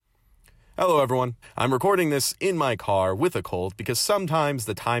Hello, everyone. I'm recording this in my car with a cold because sometimes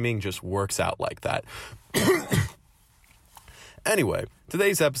the timing just works out like that. Anyway,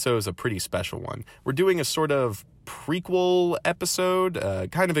 today's episode is a pretty special one. We're doing a sort of prequel episode,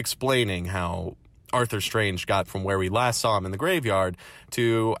 kind of explaining how Arthur Strange got from where we last saw him in the graveyard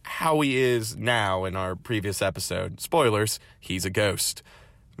to how he is now in our previous episode. Spoilers, he's a ghost.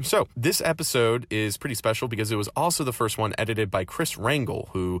 So, this episode is pretty special because it was also the first one edited by Chris Rangel,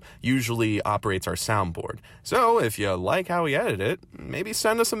 who usually operates our soundboard. So, if you like how he edited it, maybe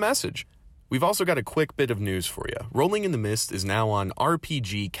send us a message. We've also got a quick bit of news for you. Rolling in the Mist is now on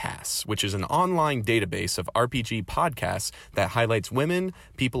RPG Casts, which is an online database of RPG podcasts that highlights women,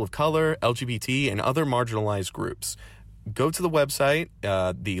 people of color, LGBT, and other marginalized groups. Go to the website.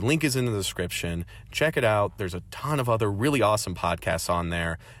 The link is in the description. Check it out. There's a ton of other really awesome podcasts on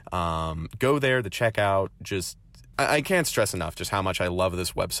there. Go there to check out. I can't stress enough just how much I love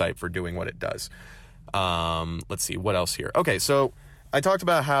this website for doing what it does. Let's see, what else here? Okay, so I talked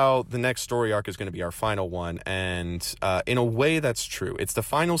about how the next story arc is going to be our final one, and in a way that's true. It's the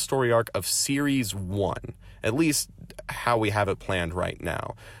final story arc of Series 1, at least how we have it planned right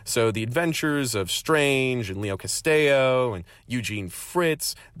now. So the adventures of Strange and Leo Castello and Eugene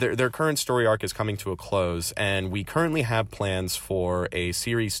Fritz, their current story arc is coming to a close, and we currently have plans for a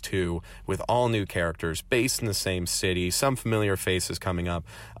Series 2 with all new characters based in the same city, some familiar faces coming up,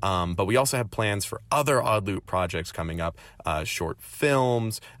 but we also have plans for other Odd Loot projects coming up, short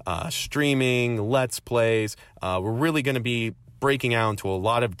films, streaming, Let's Plays. We're really going to be breaking out into a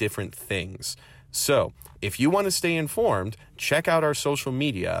lot of different things. So, if you want to stay informed, check out our social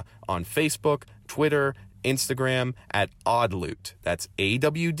media on Facebook, Twitter, Instagram at Odd Loot. That's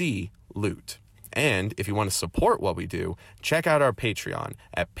AWD Loot. And if you want to support what we do, check out our Patreon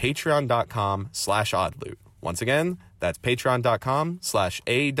at patreon.com/oddloot. Once again, that's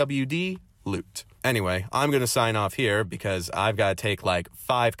patreon.com/AWD Loot. Anyway, I'm going to sign off here because I've got to take like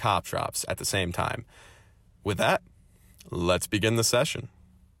 5 cop drops at the same time. With that, let's begin the session.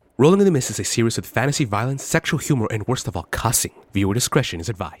 Rolling in the Mist is a series with fantasy violence, sexual humor, and worst of all, cussing. Viewer discretion is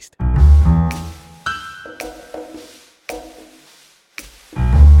advised.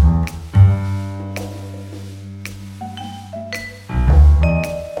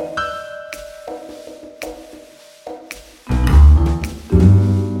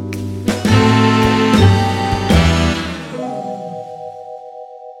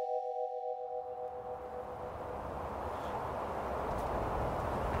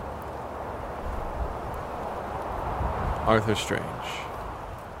 Arthur Strange,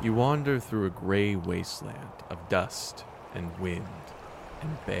 you wander through a gray wasteland of dust and wind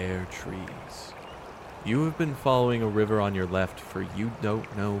and bare trees. You have been following a river on your left for you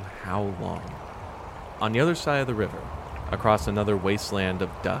don't know how long. On the other side of the river, across another wasteland of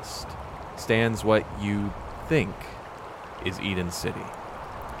dust, stands what you think is Eden City.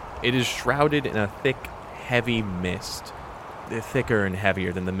 It is shrouded in a thick, heavy mist, thicker and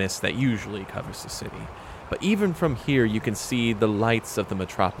heavier than the mist that usually covers the city. But even from here, you can see the lights of the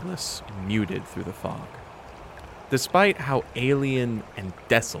metropolis muted through the fog. Despite how alien and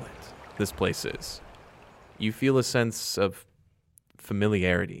desolate this place is, you feel a sense of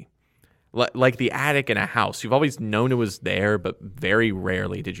familiarity. Like the attic in a house. You've always known it was there, but very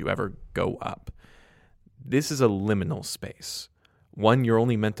rarely did you ever go up. This is a liminal space. One you're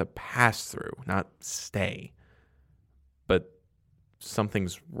only meant to pass through, not stay. But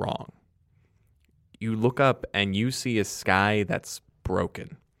something's wrong. You look up and you see a sky that's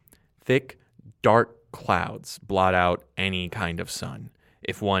broken. Thick, dark clouds blot out any kind of sun,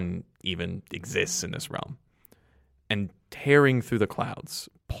 if one even exists in this realm. And tearing through the clouds,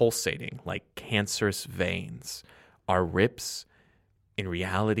 pulsating like cancerous veins, are rips in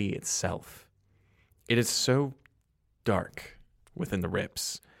reality itself. It is so dark within the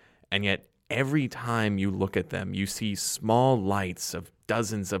rips, and yet every time you look at them, you see small lights of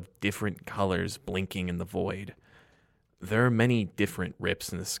dozens of different colors blinking in the void. There are many different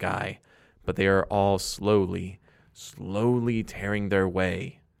rips in the sky, but they are all slowly tearing their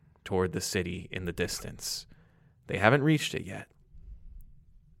way toward the city in the distance. They haven't reached it yet.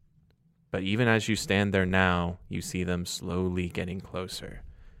 But even as you stand there now, you see them slowly getting closer.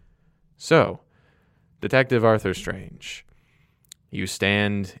 So, Detective Arthur Strange, you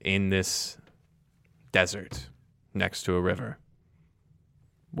stand in this desert next to a river.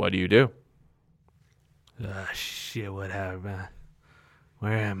 What do you do? Shit, what happened, man?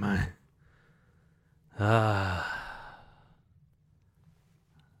 Where am I? I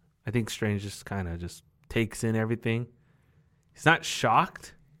think Strange just kind of just takes in everything. He's not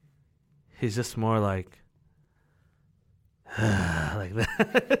shocked. He's just more like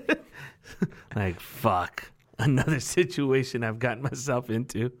that. Like, fuck. Another situation I've gotten myself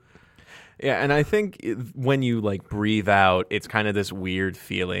into. Yeah, and I think when you like breathe out, it's kind of this weird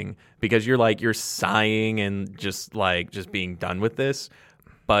feeling because you're sighing and just being done with this,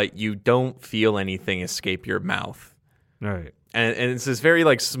 but you don't feel anything escape your mouth. Right. And it's this very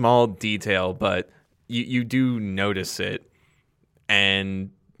like small detail, but you do notice it, and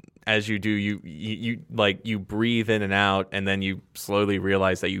as you do, you breathe in and out, and then you slowly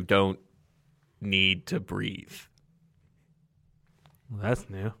realize that you don't need to breathe. Well, that's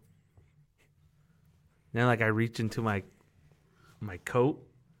new. Then, like, I reach into my coat,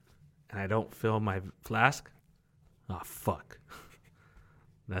 and I don't fill my flask. Oh, fuck.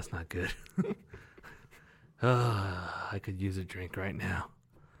 That's not good. I could use a drink right now.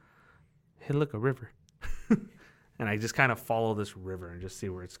 Hey, look, a river. And I just kind of follow this river and just see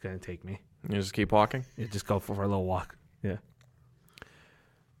where it's going to take me. You just keep walking? Yeah, just go for a little walk. Yeah.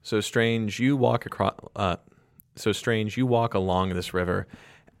 So Strange, you walk along this river,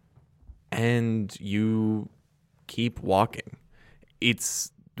 and you keep walking.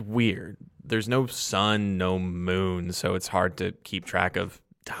 It's weird. There's no sun, no moon, so it's hard to keep track of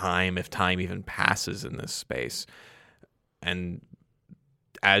time, if time even passes in this space. And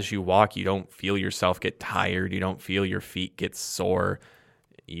as you walk, you don't feel yourself get tired. You don't feel your feet get sore.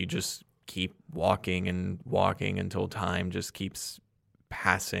 You just keep walking and walking until time just keeps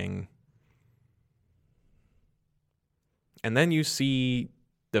passing. And then you see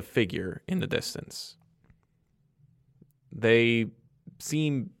the figure in the distance. They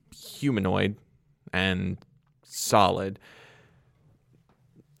seem humanoid and solid,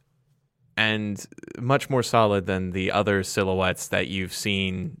 and much more solid than the other silhouettes that you've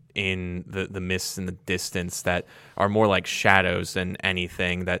seen in the mists in the distance that are more like shadows than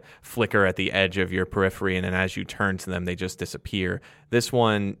anything, that flicker at the edge of your periphery, and then as you turn to them, they just disappear. This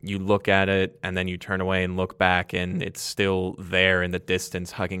one, you look at it, and then you turn away and look back, and it's still there in the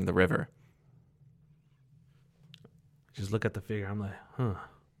distance, hugging the river. Just look at the figure. I'm like, huh.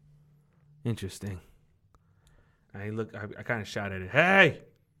 Interesting. I kind of shout at it. Hey!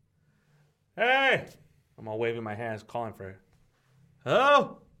 Hey! I'm all waving my hands, calling for it.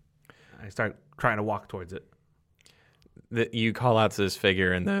 Oh! I start trying to walk towards it. You call out to this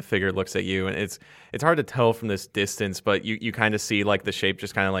figure, and the figure looks at you, and it's hard to tell from this distance, but you kind of see like the shape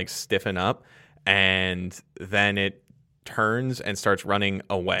just kind of like stiffen up, and then it turns and starts running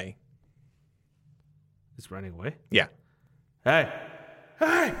away. It's running away? Yeah. Hey!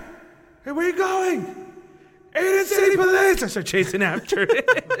 Hey! Hey, where you going? Aiden City Police! I start chasing after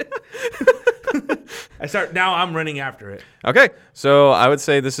it. Now I'm running after it. Okay, so I would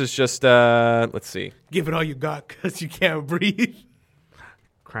say this is just, let's see. Give it all you got because you can't breathe.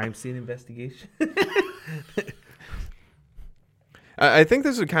 Crime scene investigation. I think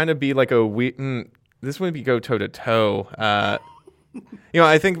this would kind of be like this would be go toe-to-toe. I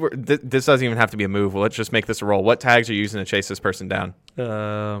think this doesn't even have to be a move. Well, let's just make this a roll. What tags are you using to chase this person down?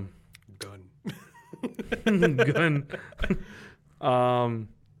 Gun. Gun. I'm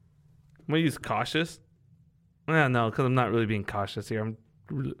gonna use cautious. No, because I'm not really being cautious here.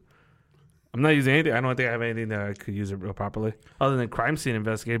 I'm not using anything. I don't think I have anything that I could use it real properly, other than crime scene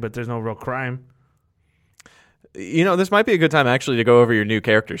investigate. But there's no real crime. This might be a good time actually to go over your new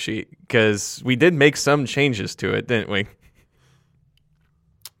character sheet, because we did make some changes to it, didn't we?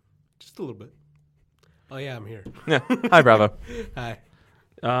 Just a little bit. Oh yeah, I'm here. Yeah. Hi, Bravo. Hi.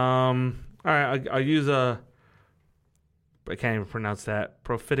 All right, I'll use I can't even pronounce that.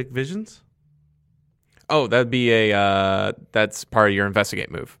 Prophetic visions. Oh, that'd be that's part of your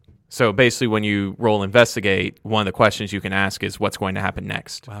investigate move. So basically, when you roll investigate, one of the questions you can ask is what's going to happen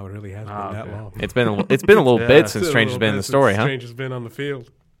next. Wow, it really has been that long. It's been a little bit since Strange has been in the story, huh? Strange has been on the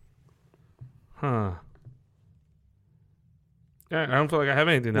field. Huh. Yeah, I don't feel like I have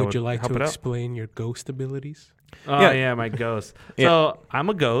anything that Would you like help to it out. explain your ghost abilities? Oh, yeah, my ghost. Yeah. So I'm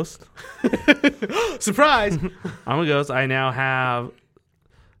a ghost. Surprise! I'm a ghost. I now have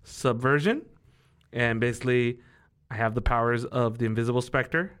subversion. And basically, I have the powers of the invisible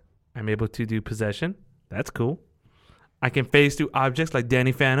specter. I'm able to do possession. That's cool. I can phase through objects like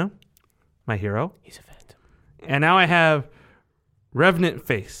Danny Phantom, my hero. He's a phantom. And now I have Revenant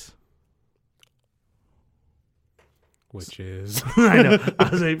Face. Which is... I know. I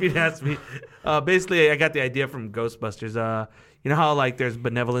was like, if you'd ask me. Basically, I got the idea from Ghostbusters. You know how like there's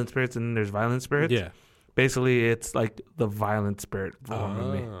benevolent spirits and there's violent spirits? Yeah. Basically, it's like the violent spirit form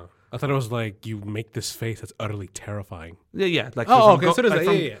of me. I thought it was like you make this face that's utterly terrifying. Yeah. Like Oh, from okay. So there's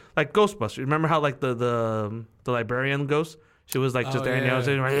like, like Ghostbusters. Remember how like the librarian ghost? She was like just there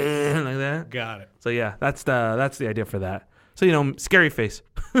and like that. Got it. So yeah, that's the idea for that. So, scary face.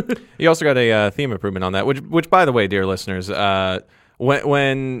 You also got a theme improvement on that, which by the way, dear listeners,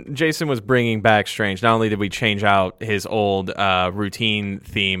 when Jason was bringing back Strange, not only did we change out his old routine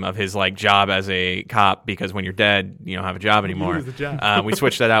theme of his job as a cop, because when you're dead, you don't have a job anymore. lose the job. We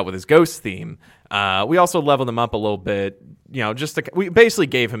switched that out with his ghost theme. We also leveled him up a little bit. We basically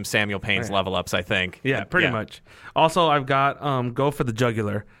gave him Samuel Payne's level ups, I think. Yeah, pretty much. Also, I've got go for the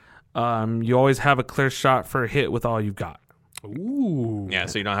jugular. You always have a clear shot for a hit with all you've got. Ooh. Yeah,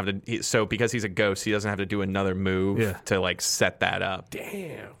 so you don't have to. So because he's a ghost, he doesn't have to do another move to set that up.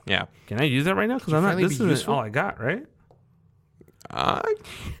 Damn. Yeah. Can I use that right now? Because I'm not. finally This be isn't useful? all I got, right?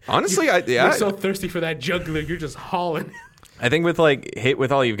 Honestly, You're so thirsty for that jugular, you're just hauling. I think with hit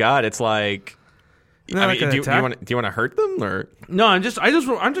with all you've got, it's like. Not I like mean, an do you attack? want to hurt them or? No, I'm just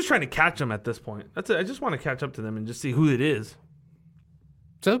trying to catch them at this point. That's it. I just want to catch up to them and just see who it is.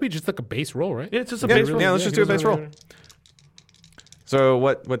 So that'll be just like a base roll, right? Yeah, it's just a Yeah, base roll. yeah, let's just do a base roll. So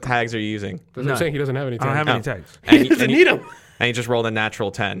what tags are you using? That's what I'm saying. He doesn't have any I don't have time. any tags. And doesn't need 'em. And you just rolled a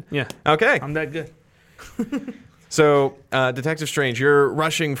natural 10. Yeah, Okay. I'm that good. So, Detective Strange, you're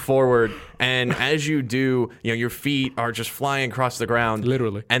rushing forward, and as you do, your feet are just flying across the ground.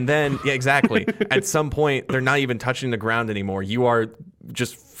 Literally. And then, yeah, exactly. At some point, they're not even touching the ground anymore. You are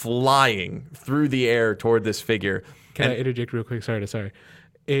just flying through the air toward this figure. Can I interject real quick? Sorry.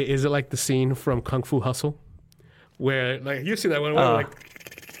 Is it like the scene from Kung Fu Hustle? Where, you've seen that one, where,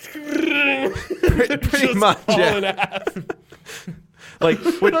 Pretty much, hauling yeah. ass.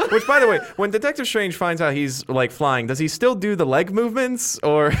 Which, by the way, when Detective Strange finds out he's flying, does he still do the leg movements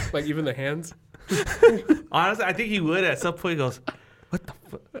or? Like even the hands? Honestly, I think he would at some point. He goes, "What the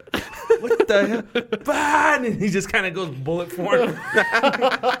fuck? What the hell?" Bah! And he just kind of goes bullet form.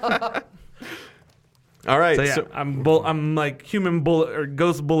 All right, So yeah, I'm like human bullet or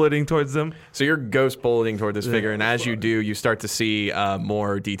ghost bulleting towards them. So you're ghost bulleting toward this figure, and as you do, you start to see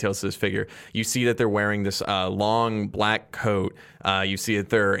more details to this figure. You see that they're wearing this long black coat. You see that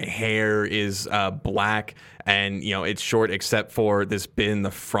their hair is black, and it's short except for this bit in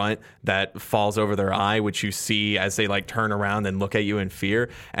the front that falls over their eye, which you see as they turn around and look at you in fear.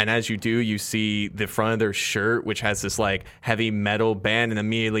 And as you do, you see the front of their shirt, which has this heavy metal band, and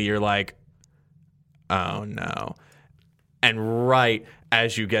immediately you're like, oh no. And right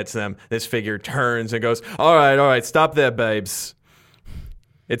as you get to them, this figure turns and goes, all right, stop there, babes.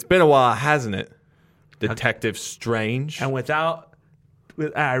 It's been a while, hasn't it? Detective Strange. And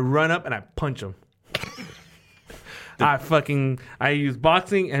I run up and I punch him. I use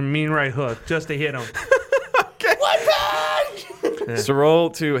boxing and mean right hook just to hit him. Okay. So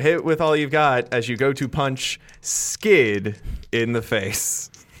roll to hit with all you've got as you go to punch Skid in the face.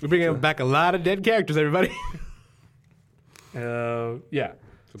 We're bringing back a lot of dead characters, everybody. Yeah.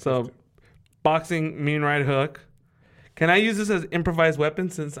 So, boxing, mean right hook. Can I use this as improvised weapon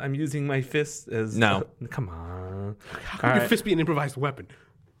since I'm using my fist as... No. Come on. How can your fist be an improvised weapon?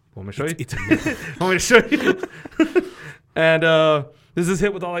 Want me to show you? It's Want me to show you? And this is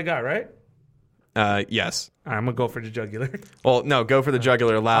hit with all I got, right? Yes. All right, I'm going to go for the jugular. Well, no, go for the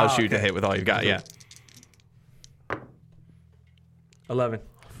jugular allows you to okay. hit with all you've got, yeah. 11.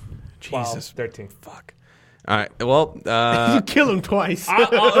 Jesus. 13. Fuck. All right, well, you kill him twice.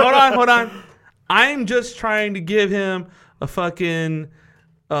 Hold on. I'm just trying to give him a fucking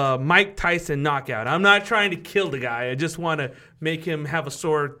Mike Tyson knockout. I'm not trying to kill the guy. I just want to make him have a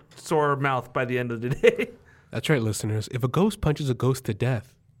sore mouth by the end of the day. That's right, listeners. If a ghost punches a ghost to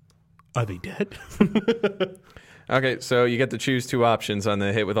death, are they dead? okay, so you get to choose two options on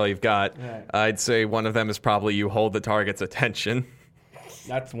the hit with all you've got. Right. I'd say one of them is probably you hold the target's attention.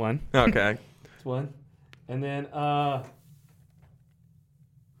 That's one. Okay. That's one. And then I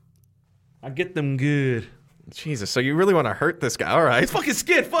get them good. Jesus, so you really want to hurt this guy. All right. Fucking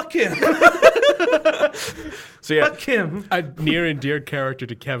Skid. Fuck him. So yeah, Fuck him. A near and dear character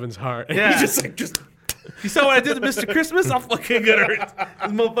to Kevin's heart. Yeah. He's just You saw what I did to Mr. Christmas? I'm fucking gonna hurt.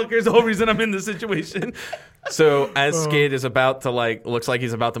 This motherfucker is the whole reason I'm in this situation. so as Skid is about to looks like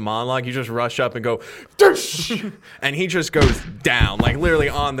he's about to monologue, you just rush up and go, "Dush!" And he just goes down, literally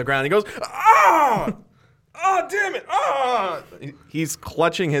on the ground. He goes, ah! Oh, damn it! Ah! He's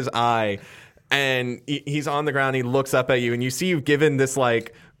clutching his eye, and he's on the ground. He looks up at you, and you see you've given this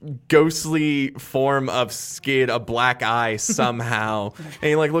ghostly form of Skid a black eye somehow. And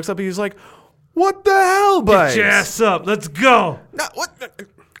he looks up, and he's like, "What the hell, buddy? Get your ass up. Let's go." No, what?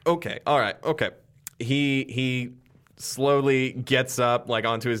 Okay, all right, okay. He slowly gets up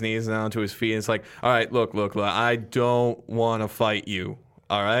onto his knees and onto his feet. And it's like, all right, look. I don't want to fight you.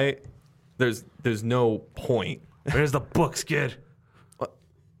 All right, there's no point. Where's the book, Skid?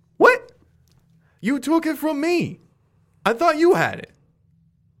 What? You took it from me. I thought you had it.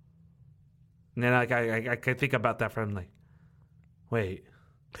 And then I think about that for I'm like, wait,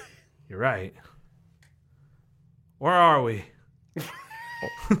 you're right. Where are we?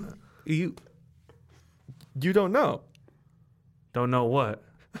 You don't know. Don't know what.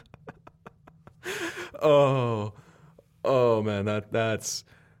 Oh man, that's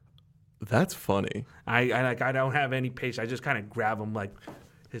funny. I don't have any patience. I just kind of grab him like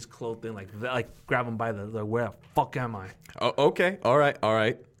his clothing, like grab him by the where the fuck am I? Oh, okay, all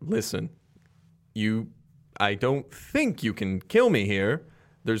right. Listen, I don't think you can kill me here.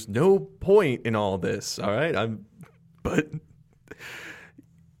 There's no point in all this. All right, but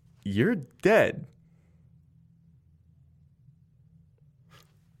you're dead.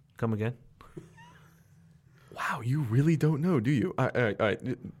 Come again? Wow, you really don't know, do you? All right.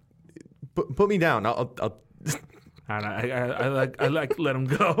 Put me down. I'll I like let him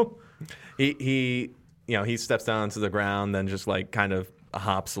go. He steps down to the ground, then just like kind of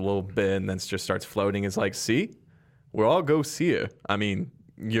hops a little bit, and then just starts floating. It's like, see, we're all ghosts here. I mean,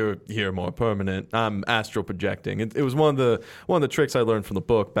 you're here more permanent. I'm astral projecting. It was one of the tricks I learned from the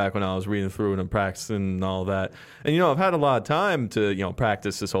book back when I was reading through it and practicing and all that. And I've had a lot of time to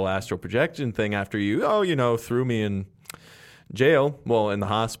practice this whole astral projection thing after you threw me in jail, well, in the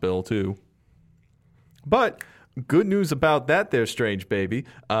hospital too. But good news about that there, strange baby,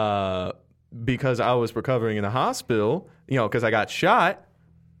 because I was recovering in the hospital, because I got shot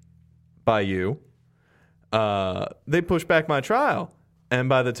by you, they pushed back my trial. And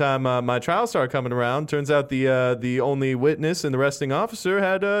by the time my trial started coming around, turns out the only witness and the arresting officer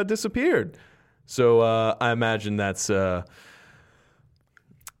had disappeared. So I imagine that's you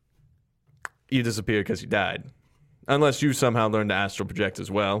disappeared because you died. Unless you somehow learned to astral project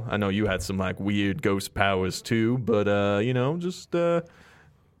as well. I know you had some like weird ghost powers too, but just the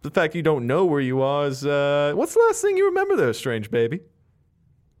fact you don't know where you are is what's the last thing you remember there, strange baby?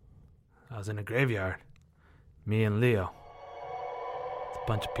 I was in a graveyard. Me and Leo. It's a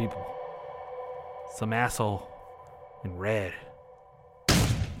bunch of people. Some asshole in red. He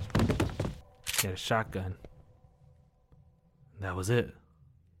had a shotgun. That was it.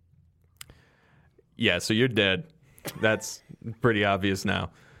 Yeah, so you're dead. That's pretty obvious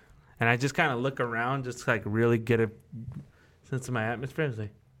now. And I just kind of look around, just like really get a sense of my atmosphere. I was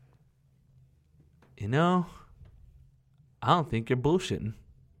like, I don't think you're bullshitting.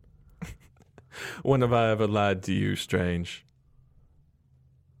 When have I ever lied to you, strange?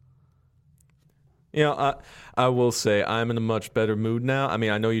 I will say I'm in a much better mood now. I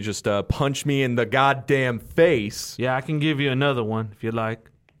mean, I know you just punched me in the goddamn face. Yeah, I can give you another one if you like.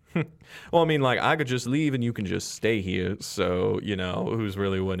 Well, I mean, like, I could just leave and you can just stay here. So, who's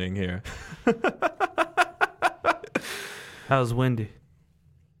really winning here? How's Wendy?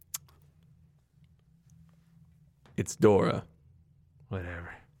 It's Dora.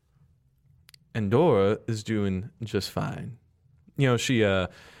 Whatever. And Dora is doing just fine. She's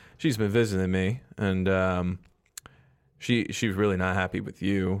been visiting me, and she's really not happy with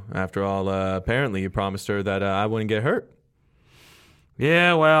you. After all, apparently you promised her that I wouldn't get hurt.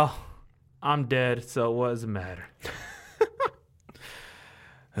 Yeah, well, I'm dead, so what does it matter?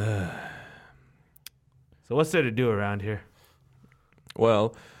 So what's there to do around here?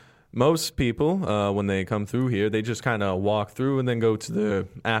 Well, most people, when they come through here, they just kind of walk through and then go to the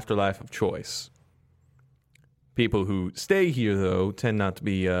afterlife of choice. People who stay here, though, tend not to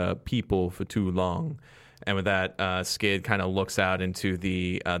be people for too long. And with that, Skid kind of looks out into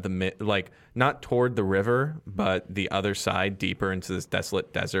the not toward the river, but the other side, deeper into this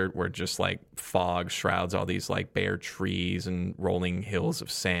desolate desert where just like fog shrouds all these like bare trees and rolling hills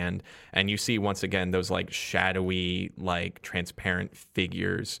of sand. And you see once again those like shadowy, like transparent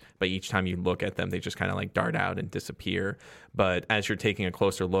figures. But each time you look at them, they just kind of like dart out and disappear. But as you're taking a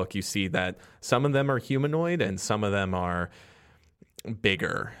closer look, you see that some of them are humanoid and some of them are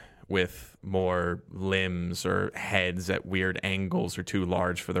bigger, with more limbs or heads at weird angles or too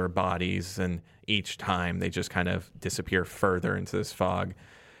large for their bodies. And each time they just kind of disappear further into this fog.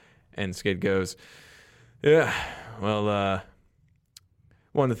 And Skid goes, yeah, well,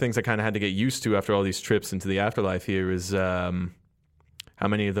 one of the things I kind of had to get used to after all these trips into the afterlife here is how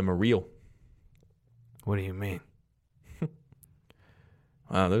many of them are real. What do you mean?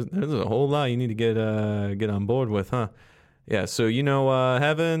 Wow, there's a whole lot you need to get on board with, huh? Yeah, so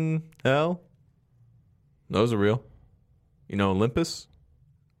heaven, hell, those are real. Olympus,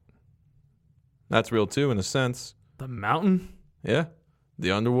 that's real too in a sense. The mountain? Yeah,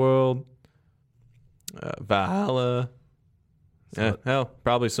 the underworld, Valhalla. Yeah, hell,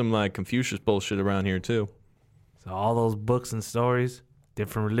 probably some like Confucius bullshit around here too. So all those books and stories,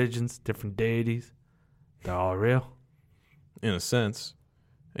 different religions, different deities, they're all real? In a sense.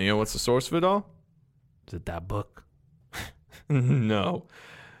 And you know what's the source of it all? Is it that book? No.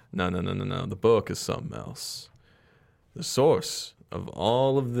 No. The book is something else. The source of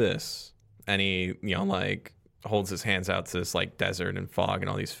all of this, and he, like, holds his hands out to this, like, desert and fog and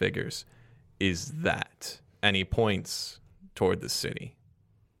all these figures, is that. And he points toward the city.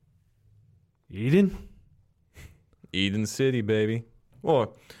 Eden? Eden City, baby. Or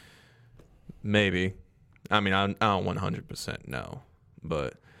maybe. I mean, I don't 100% know.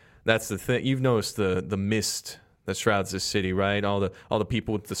 But that's the thing. You've noticed the mist that shrouds this city, right? All the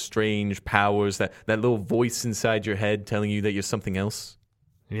people with the strange powers, that little voice inside your head telling you that you're something else.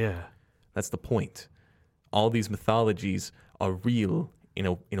 Yeah. That's the point. All these mythologies are real in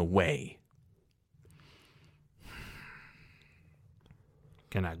a way.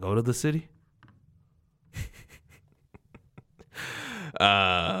 Can I go to the city?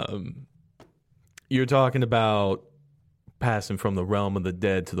 You're talking about passing from the realm of the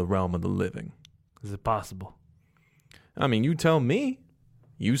dead to the realm of the living. Is it possible? I mean, you tell me.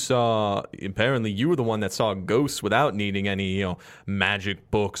 Apparently you were the one that saw ghosts without needing any, magic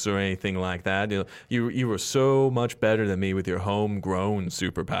books or anything like that. You were so much better than me with your homegrown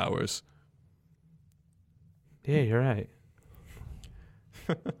superpowers. Yeah, you're right.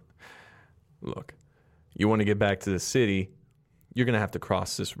 Look, you want to get back to the city, you're going to have to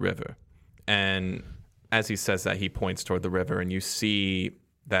cross this river. And as he says that, he points toward the river, and you see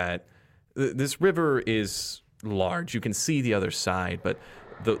that this river is large. You can see the other side, but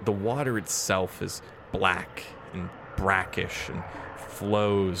the water itself is black and brackish and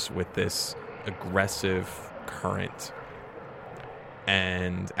flows with this aggressive current.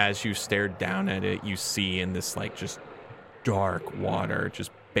 And as you stare down at it, you see in this, like, just dark water,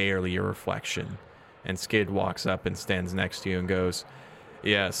 just barely a reflection. And Skid walks up and stands next to you and goes,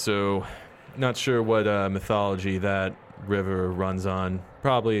 yeah, so not sure what mythology that river runs on.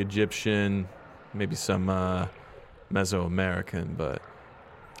 Probably Egyptian, maybe some Mesoamerican, but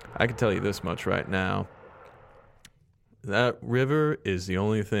I can tell you this much right now. That river is the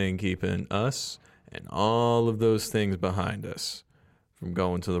only thing keeping us and all of those things behind us from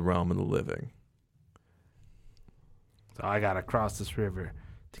going to the realm of the living. So I gotta cross this river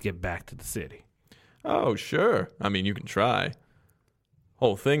to get back to the city. Oh, sure. I mean, you can try.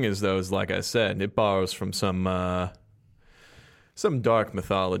 Whole thing is, though, is like I said, it borrows from some dark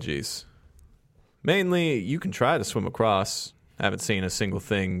mythologies. Mainly, you can try to swim across. Haven't seen a single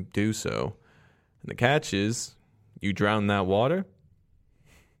thing do so. And the catch is, you drown in that water,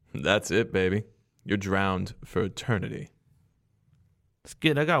 that's it, baby. You're drowned for eternity.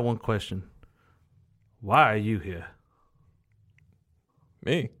 Skid, I got one question. Why are you here?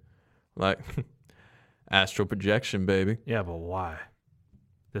 Me? Like, astral projection, baby. Yeah, but why?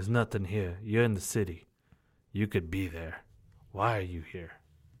 There's nothing here. You're in the city. You could be there. Why are you here?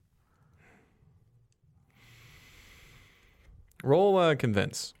 Roll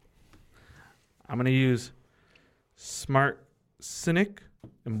convince. I'm going to use smart cynic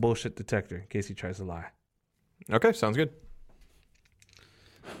and bullshit detector in case he tries to lie. Okay, sounds good.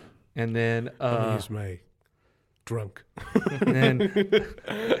 And then I'm gonna use my drunk. and then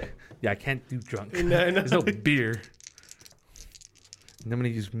yeah, I can't do drunk. No. There's no beer. And I'm gonna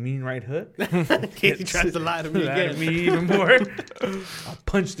use mean right hook. In case he tries to lie to me Lie to again. me even more. I'll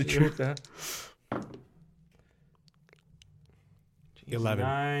punch the truth out. 11.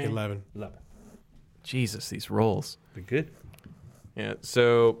 Nine. 11. 11. Jesus, these rolls. We good? Yeah,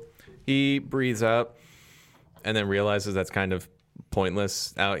 so he breathes out and then realizes that's kind of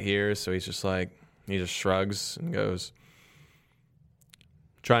pointless out here. So he's just like, he just shrugs and goes,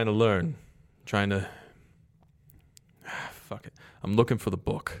 trying to learn, fuck it. I'm looking for the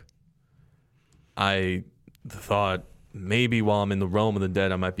book. I thought maybe while I'm in the realm of the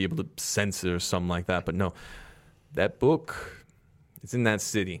dead, I might be able to sense it or something like that. But no, that book, it's in that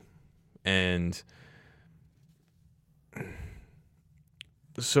city. And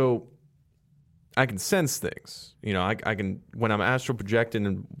so I can sense things. You know, I can, when I'm astral projecting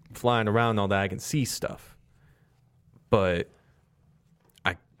and flying around and all that, I can see stuff. But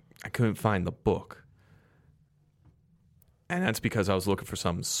I couldn't find the book. And that's because I was looking for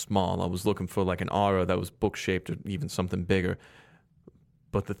something small. I was looking for like an aura that was book-shaped or even something bigger.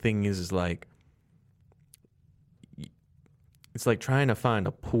 But the thing is like, it's like trying to find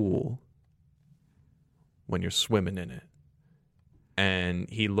a pool when you're swimming in it. And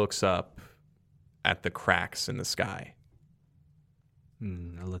he looks up at the cracks in the sky.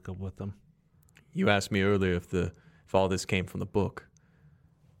 I look up with them. You asked me earlier if all this came from the book.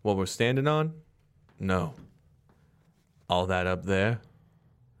 What we're standing on? No. All that up there?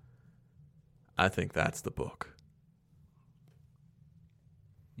 I think that's the book.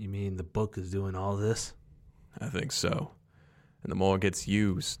 You mean the book is doing all this? I think so. And the more it gets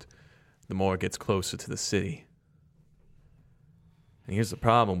used, the more it gets closer to the city. And here's the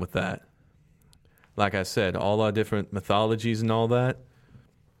problem with that. Like I said, all our different mythologies and all that,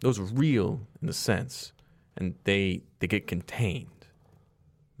 those are real in a sense. And they get contained.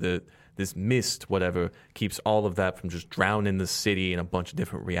 This mist, whatever, keeps all of that from just drowning the city in a bunch of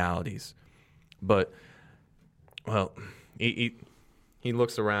different realities. But, well, he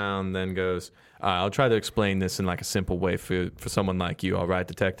looks around, then goes, I'll try to explain this in like a simple way for someone like you, all right,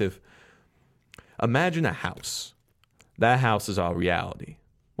 detective? Imagine a house. That house is our reality.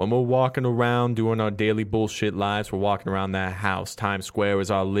 When we're walking around doing our daily bullshit lives, we're walking around that house. Times Square is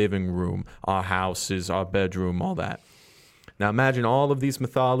our living room. Our house is our bedroom, all that. Now imagine all of these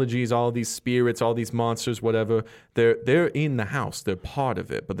mythologies, all these spirits, all these monsters, whatever. They're in the house. They're part of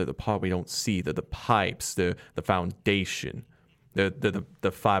it, but they're the part we don't see. They're the pipes. They're the foundation. They're the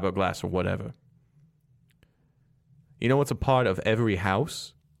fiberglass or whatever. You know what's a part of every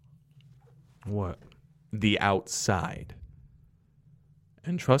house? What? The outside.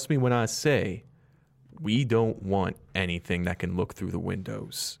 And trust me when I say, we don't want anything that can look through the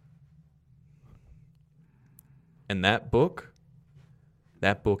windows. And that book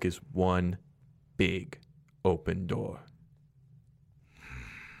is one big open door.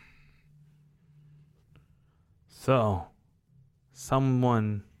 So,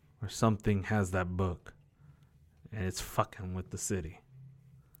 someone or something has that book, and it's fucking with the city.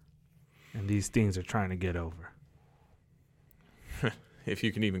 And these things are trying to get over. If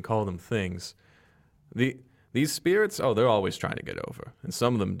you can even call them things. These spirits, they're always trying to get over. And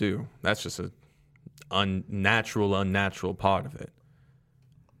some of them do. That's just a unnatural part of it.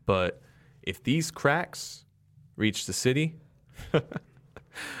 But if these cracks reach the city,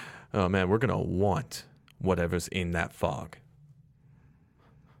 oh man, we're going to want whatever's in that fog.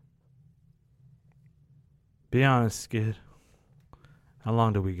 Be honest, Skid. How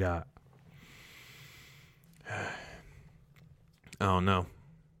long do we got? I don't know.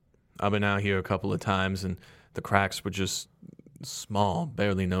 I've been out here a couple of times and the cracks were just small,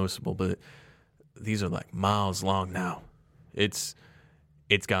 barely noticeable, but these are like miles long now. It's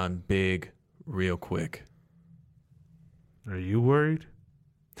gotten big real quick. Are you worried?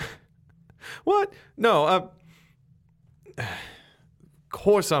 What? No, of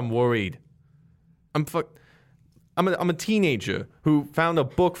course I'm worried. I'm a teenager who found a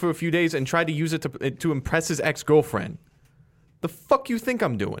book for a few days and tried to use it to impress his ex-girlfriend. The fuck you think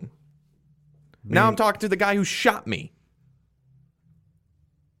I'm doing? Now I'm talking to the guy who shot me.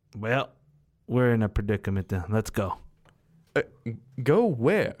 Well, we're in a predicament then. Let's go. Go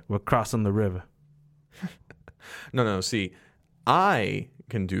where? We're crossing the river. No, see, I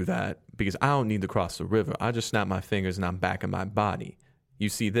can do that because I don't need to cross the river. I just snap my fingers and I'm back in my body. You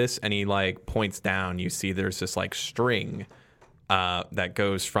see this? And he like points down. You see there's this like string that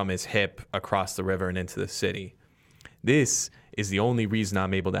goes from his hip across the river and into the city. This is the only reason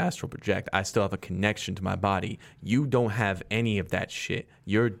I'm able to astral project. I still have a connection to my body. You don't have any of that shit.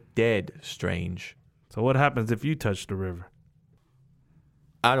 You're dead, Strange. So what happens if you touch the river?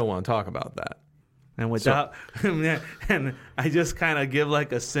 I don't want to talk about that. And without, and I just kind of give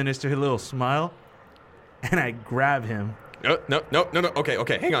like a sinister little smile, and I grab him. No.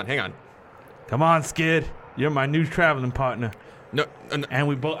 Okay, hang on. Come on, Skid. You're my new traveling partner. No. And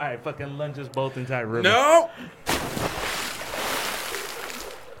we both, I fucking lunge us both into that river. No!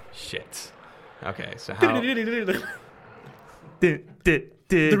 Shit. Okay, so how...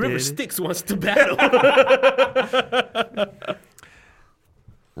 The river Styx wants to battle.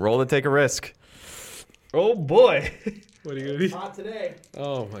 Roll to take a risk. Oh boy. What are you gonna be? Not today.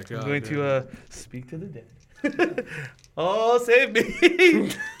 Oh my god. I'm going to speak to the dead. Oh, save me.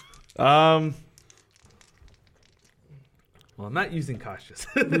 Well, I'm not using cautious.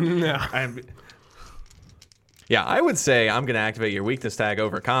 No. Yeah, I would say I'm going to activate your weakness tag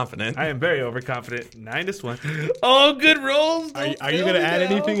overconfident. I am very overconfident. 9-1. Oh, good rolls. Are you gonna add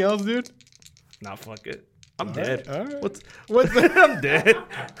anything else, dude? Nah, fuck it. I'm dead. All right. What's I'm dead.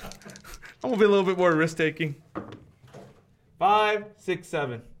 I'm gonna be a little bit more risk taking. 5, 6,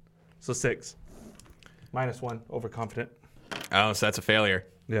 7. So 6. -1. Overconfident. Oh, so that's a failure.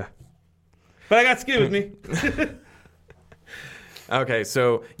 Yeah. But I got Skid with me. Okay,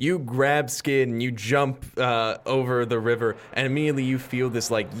 so you grab Skid and you jump over the river, and immediately you feel this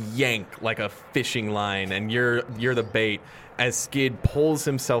like yank, like a fishing line, and you're the bait. As Skid pulls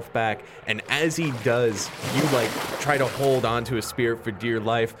himself back, and as he does, you like try to hold onto his spirit for dear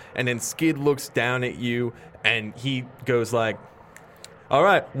life, and then Skid looks down at you, and he goes like, "All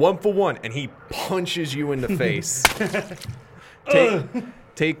right, 1 for 1," and he punches you in the face.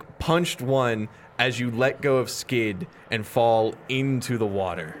 take punched one as you let go of Skid and fall into the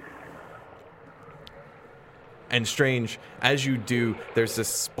water. And Strange, as you do, there's this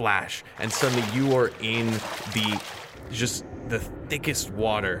splash, and suddenly you are in the thickest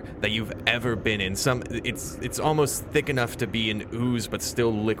water that you've ever been in. It's almost thick enough to be an ooze, but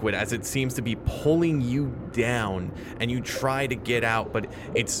still liquid, as it seems to be pulling you down, and you try to get out, but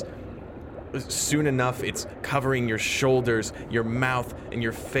soon enough, it's covering your shoulders, your mouth, and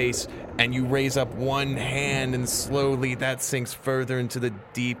your face, and you raise up one hand, and slowly that sinks further into the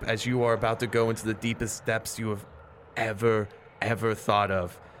deep as you are about to go into the deepest depths you have ever thought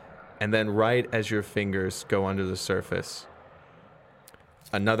of. And then right as your fingers go under the surface,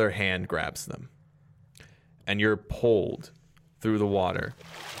 another hand grabs them, and you're pulled through the water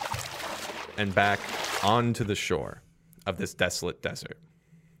and back onto the shore of this desolate desert.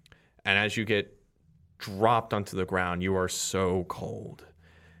 And as you get dropped onto the ground, you are so cold.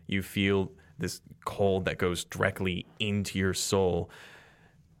 You feel this cold that goes directly into your soul.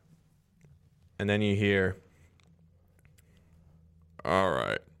 And then you hear, "All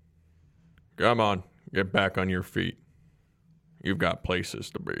right, come on, get back on your feet. You've got places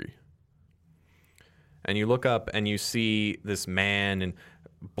to be." And you look up and you see this man in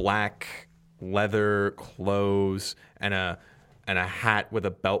black leather clothes and a hat with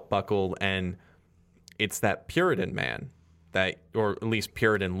a belt buckle, and it's that Puritan man, or at least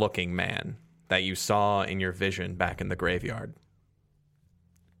Puritan-looking man, that you saw in your vision back in the graveyard.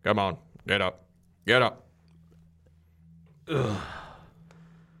 "Come on, get up. Get up." Ugh.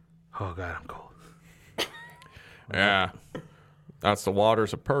 Oh, God, I'm cold. Yeah, that's the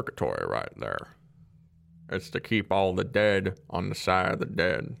waters of purgatory right there. It's to keep all the dead on the side of the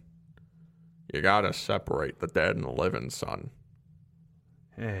dead. You gotta separate the dead and the living, son.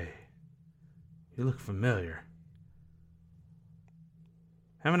 Hey, you look familiar.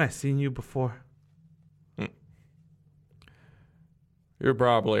 Haven't I seen you before? You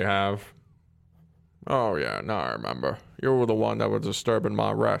probably have. Oh, yeah, now I remember. You were the one that was disturbing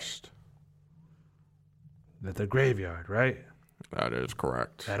my rest. At the graveyard, right? That is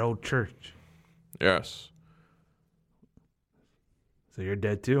correct. That old church. Yes. So you're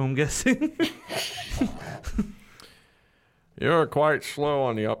dead too, I'm guessing? You're quite slow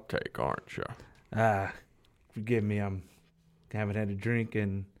on the uptake, aren't you? Forgive me, I haven't had a drink,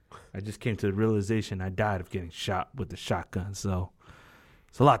 and I just came to the realization I died of getting shot with the shotgun, so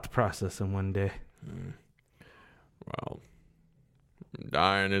it's a lot to process in one day. Well,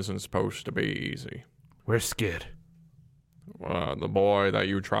 dying isn't supposed to be easy. Where's Skid? The boy that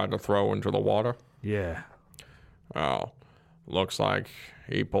you tried to throw into the water? Yeah. Well, looks like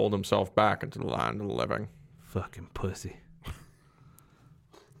he pulled himself back into the land of the living. Fucking pussy.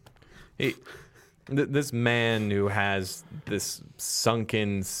 This man who has this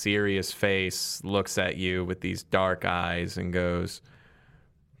sunken, serious face looks at you with these dark eyes and goes,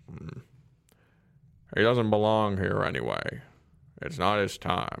 "He doesn't belong here anyway. It's not his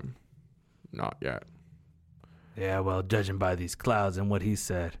time. Not yet." Yeah, well, judging by these clouds and what he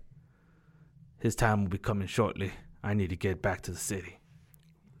said, his time will be coming shortly. I need to get back to the city.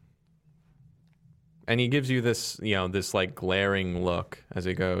 And he gives you this, this like glaring look as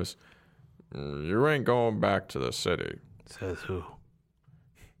he goes, "You ain't going back to the city." Says who?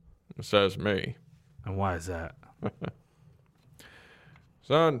 It says me. And why is that?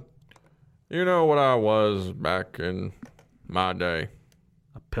 Son, you know what I was back in my day.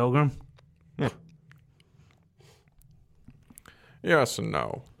 A pilgrim? Yes and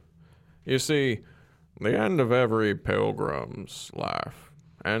no. You see, the end of every pilgrim's life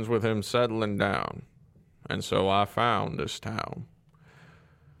ends with him settling down. And so I found this town.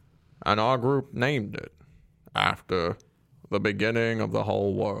 And our group named it after the beginning of the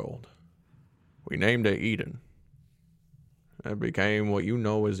whole world. We named it Eden. It became what you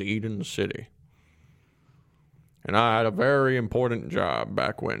know as Eden City. And I had a very important job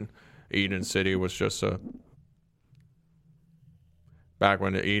back when Eden City was just a... Back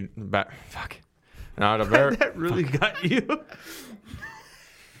when the Eden... Fuck. And I had a very... That really got you.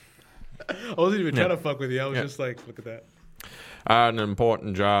 I wasn't even trying to fuck with you. I was just like, look at that. I had an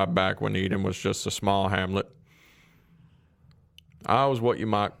important job back when Eden was just a small hamlet. I was what you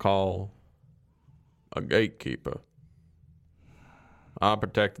might call a gatekeeper. I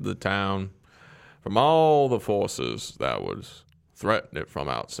protected the town from all the forces that would threaten it from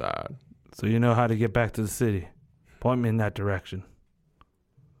outside. So you know how to get back to the city. Point me in that direction.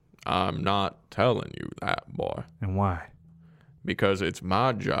 I'm not telling you that, boy. And why? Because it's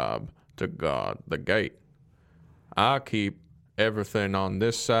my job to guard the gate. I keep everything on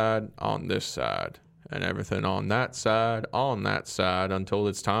this side, and everything on that side, until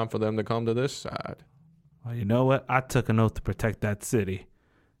it's time for them to come to this side. Well, you know what? I took an oath to protect that city,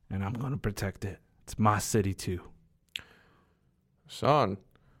 and I'm going to protect it. It's my city, too. Son,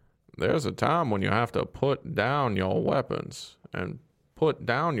 there's a time when you have to put down your weapons and put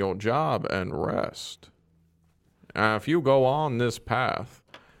down your job and rest. If you go on this path,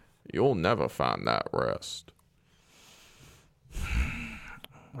 you'll never find that rest.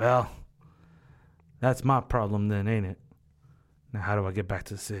 Well, that's my problem then, ain't it? Now, how do I get back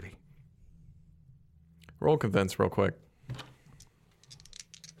to the city? Roll convince real quick.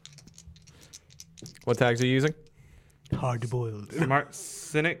 What tags are you using? Hard boiled. Smart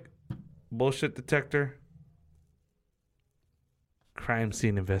cynic, bullshit detector, crime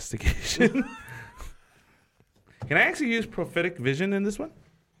scene investigation. Can I actually use prophetic vision in this one?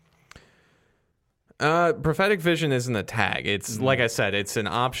 Prophetic vision isn't a tag. It's like I said, it's an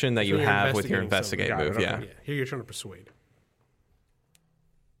option that you you're have with your investigating investigate something. move. Got it, Yeah. Yeah, here you're trying to persuade.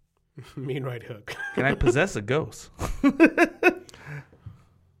 Mean right hook. Can I possess a ghost?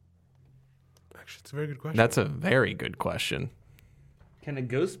 Actually, it's a very good question. That's a very good question. Can a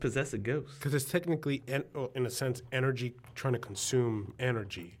ghost possess a ghost? Because it's technically, in a sense, energy trying to consume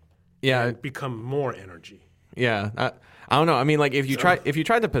energy Yeah, and become more energy. yeah. I don't know. I mean, like if you tried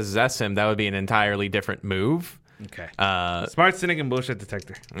to possess him, that would be an entirely different move. Okay. Uh, Smart cynic and bullshit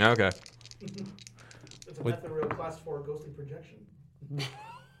detector. okay. It's a ethereal class 4 ghostly projection.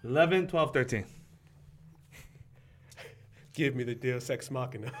 11, 12, 13. Give me the Deus Ex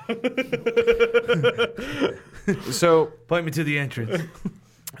Machina. So Point me to the entrance.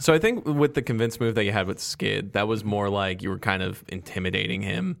 I think with the convince move that you had with Skid, that was more like you were kind of intimidating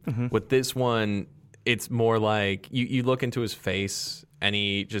him. With this one, it's more like you look into his face and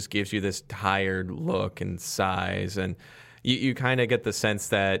he just gives you this tired look and sighs, and you kind of get the sense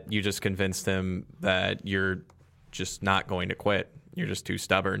that you just convinced him that you're just not going to quit. You're just too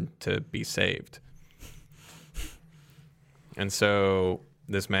stubborn to be saved. And so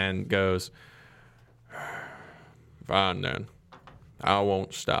this man goes, fine then, I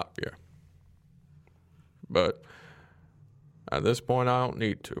won't stop you. But at this point, I don't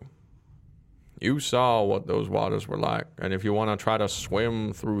need to. You saw what those waters were like, and if you want to try to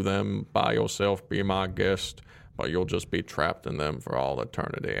swim through them by yourself, be my guest, but you'll just be trapped in them for all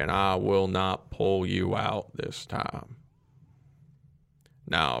eternity, and I will not pull you out this time.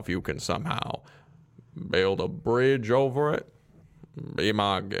 Now, if you can somehow build a bridge over it, be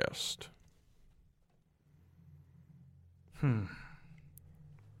my guest.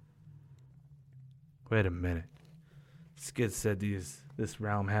 Wait a minute. Skid said this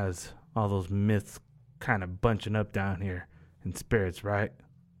realm has all those myths kind of bunching up down here in spirits, right?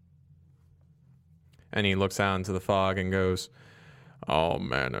 And he looks out into the fog and goes, all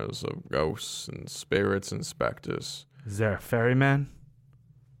manners of ghosts and spirits and specters. Is there a ferryman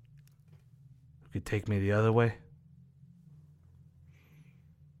who could take me the other way?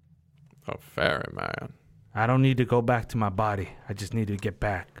 A ferryman. I don't need to go back to my body. I just need to get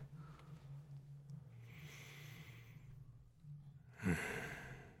back.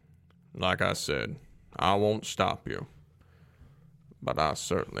 Like I said, I won't stop you, but I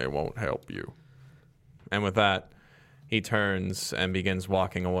certainly won't help you. And with that, he turns and begins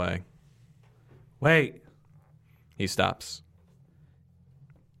walking away. Wait, He stops.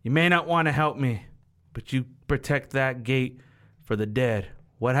 you may not want to help me, but you protect that gate for the dead.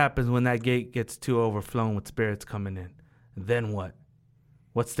 What happens when that gate gets too overflown with spirits coming in? Then what?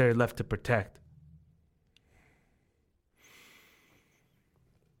 What's there left to protect?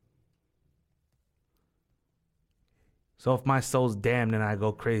 So if my soul's damned and I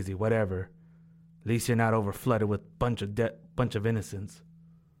go crazy, whatever, at least you're not overflooded with bunch of innocents.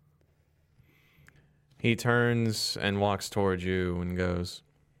 He turns and walks towards you and goes,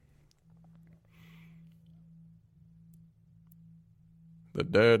 the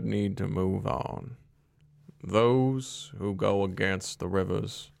dead need to move on. Those who go against the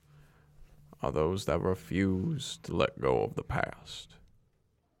rivers are those that refuse to let go of the past.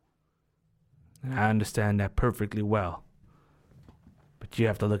 I understand that perfectly well. But you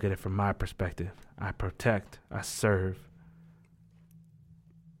have to look at it from my perspective. I protect, I serve.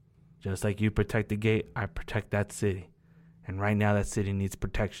 Just like you protect the gate, I protect that city. And right now that city needs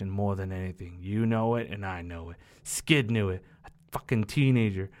protection more than anything. You know it and I know it. Skid knew it. A fucking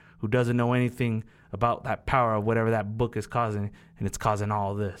teenager who doesn't know anything about that power of whatever that book is causing, and it's causing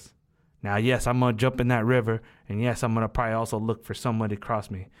all this. Now, yes, I'm going to jump in that river, and yes, I'm going to probably also look for someone to cross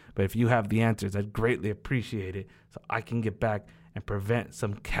me. But if you have the answers, I'd greatly appreciate it so I can get back and prevent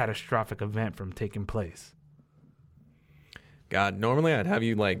some catastrophic event from taking place. God, normally I'd have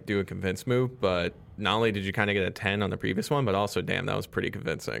you like do a convince move, but not only did you kind of get a 10 on the previous one, but also, damn, that was pretty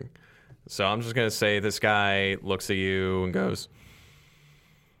convincing. So I'm just going to say this guy looks at you and goes,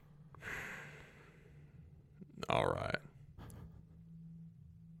 all right.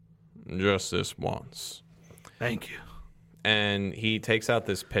 Just this once. Thank you. And he takes out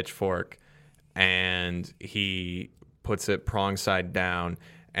this pitchfork and he puts it prong side down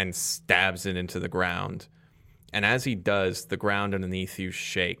and stabs it into the ground. And as he does, the ground underneath you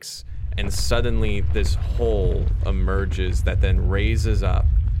shakes. And suddenly this hole emerges that then raises up.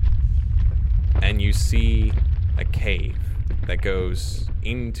 And you see a cave that goes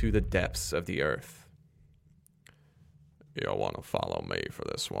into the depths of the earth. You'll want to follow me for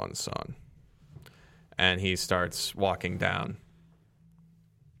this one, son. And he starts walking down.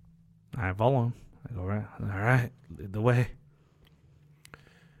 I follow him. I go, right. All right, lead the way.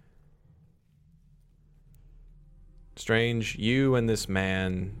 Strange, you and this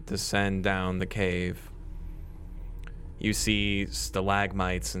man descend down the cave. You see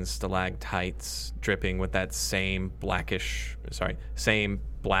stalagmites and stalactites dripping with that same black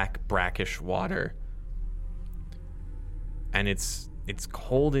brackish water. And it's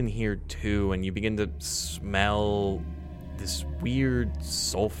cold in here too, and you begin to smell this weird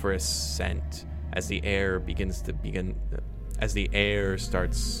sulfurous scent as the air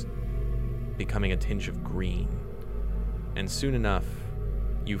starts becoming a tinge of green. And soon enough,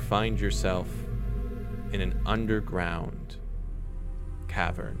 you find yourself in an underground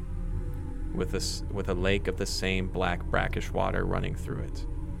cavern with a lake of the same black brackish water running through it.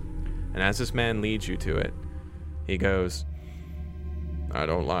 And as this man leads you to it, he goes, I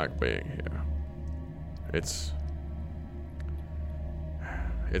don't like being here. It's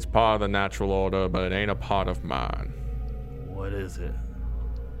part of the natural order, but it ain't a part of mine. What is it?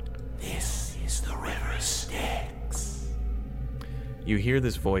 This is the river Styx. You hear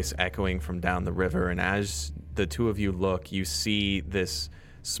this voice echoing from down the river, and as the two of you look, you see this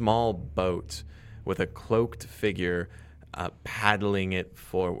small boat with a cloaked figure paddling it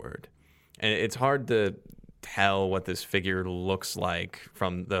forward. And it's hard to tell what this figure looks like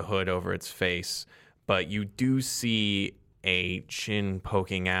from the hood over its face, but you do see a chin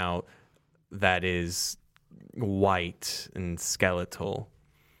poking out that is white and skeletal,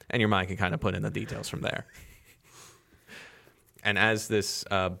 and your mind can kind of put in the details from there. And as this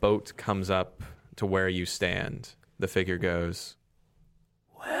boat comes up to where you stand, the figure goes,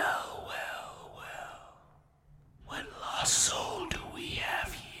 Well. What lost soul do we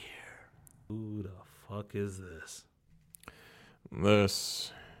have here? Who the fuck is this?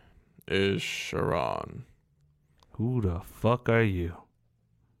 This is Sharon. Who the fuck are you?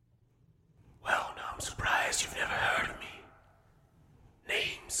 Well, no, I'm surprised you've never heard of me.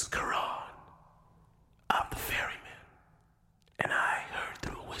 Name's Karan. I'm the ferryman. And I heard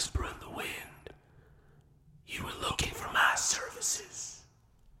through a whisper in the wind you were looking for my services.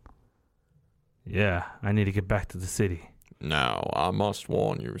 Yeah, I need to get back to the city. Now, I must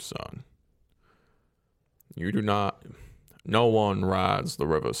warn you, son. No one rides the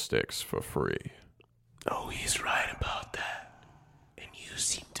river Styx for free. Oh, he's right about that. And you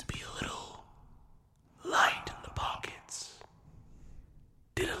seem to be a little light in the pockets.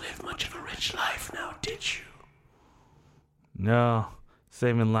 Didn't live much of a rich life now, did you? No,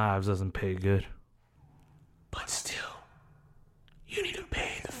 saving lives doesn't pay good. But still, you need to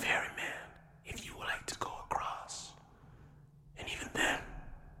pay the ferryman if you would like to go across. And even then,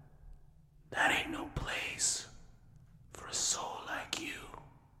 that ain't no place for a soul like you.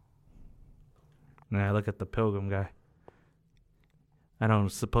 Now I look at the pilgrim guy. I don't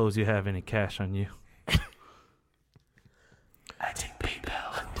suppose you have any cash on you. I take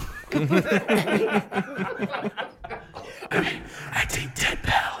PayPal. I take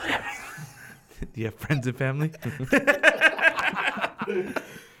 $10. Do you have friends and family?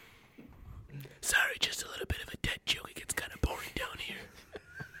 Sorry, just a little bit of a dead joke. It gets kind of boring down here.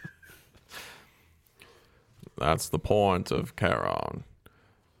 That's the point of Charon.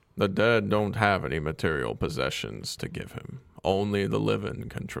 The dead don't have any material possessions to give him. Only the living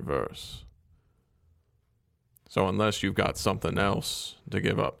can traverse. So unless you've got something else to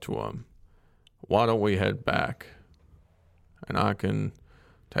give up to him, why don't we head back, and I can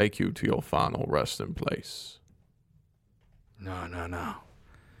take you to your final resting place. No.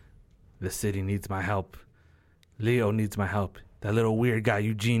 The city needs my help. Leo needs my help. That little weird guy,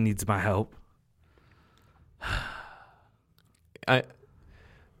 Eugene, needs my help.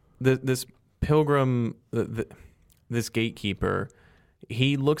 This pilgrim, this gatekeeper,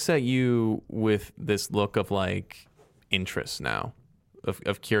 he looks at you with this look of like interest now,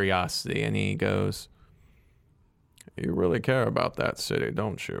 of curiosity, and he goes, You really care about that city,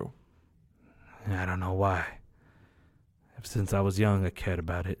 don't you? I don't know why. Ever since I was young, I cared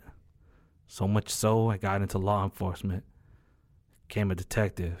about it. So much so, I got into law enforcement. Became a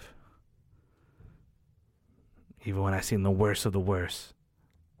detective. Even when I seen the worst of the worst,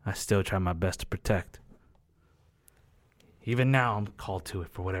 I still try my best to protect. Even now, I'm called to it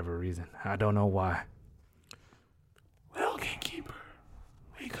for whatever reason. I don't know why. Well, Gatekeeper,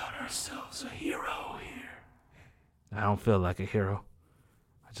 we got ourselves a hero here. I don't feel like a hero.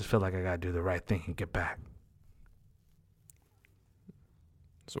 I just feel like I gotta do the right thing and get back.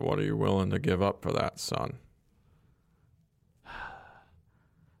 So what are you willing to give up for that, son?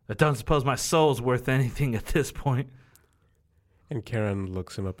 I don't suppose my soul's worth anything at this point. And Karen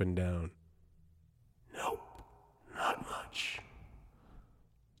looks him up and down. Nope, not much.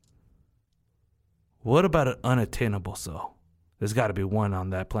 What about an unattainable soul? There's got to be one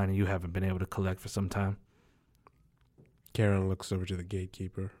on that planet you haven't been able to collect for some time. Karen looks over to the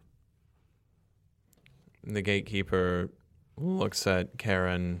gatekeeper. The gatekeeper looks at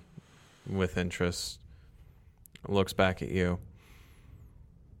Karen with interest, looks back at you.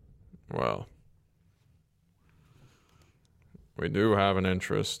 Well, we do have an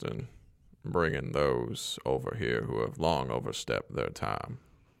interest in bringing those over here who have long overstepped their time.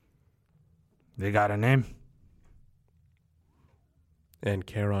 They got a name? And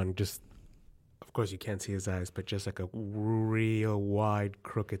Karen just, of course you can't see his eyes, but just like a real wide,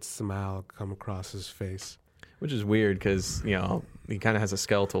 crooked smile come across his face. Which is weird because, you know, he kind of has a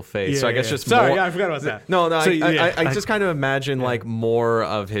skeletal face. So I guess just Sorry, more... yeah, I forgot about that. No, So, I just kind of imagine like more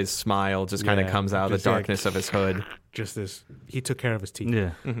of his smile just kind of comes out of the just like- darkness of his hood. Just this, he took care of his teeth.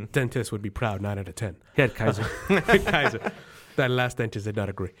 Yeah. Dentist would be proud, 9 out of 10. He had Kaiser. Kaiser. That last dentist did not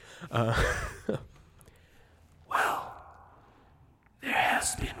agree. Well, there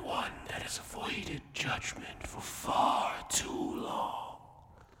has been one that has avoided judgment for far too long.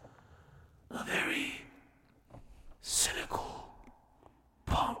 A very cynical,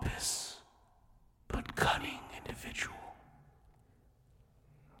 pompous, but cunning individual.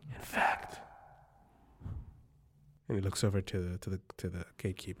 In fact, And he looks over to the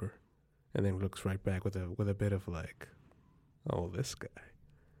gatekeeper, and then looks right back with a bit of like, oh, this guy.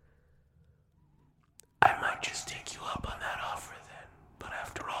 I might just take you up on that offer then. But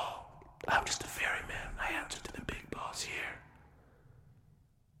after all, I'm just a ferryman. I answer to the big boss here.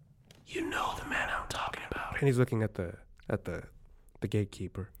 You know the man I'm talking about. And he's looking at the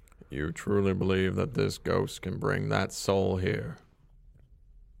gatekeeper. You truly believe that this ghost can bring that soul here?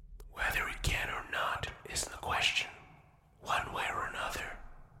 Whether it can or not is the question. One way or another,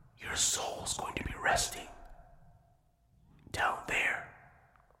 your soul's going to be resting down there,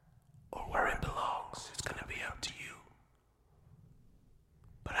 or where it belongs. It's going to be up to you.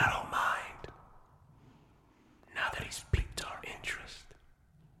 But I don't mind, now that he's piqued our interest.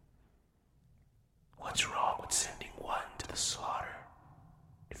 What's wrong with sending one to the slaughter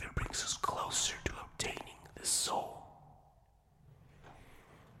if it brings us closer to obtaining this soul?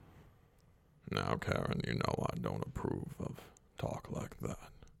 Now, Karen, you know I don't approve of talk like that.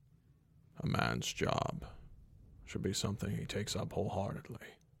 A man's job should be something he takes up wholeheartedly.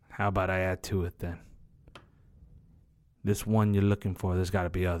 How about I add to it then? This one you're looking for, there's got to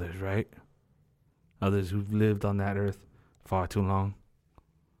be others, right? Others who've lived on that earth far too long.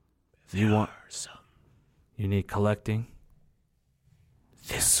 There are some. You need collecting.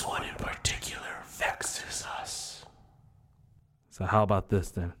 This one in particular vexes us. So how about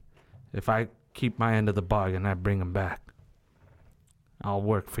this then? If I keep my end of the bargain, I bring them back. I'll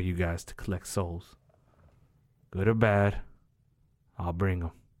work for you guys to collect souls. Good or bad, I'll bring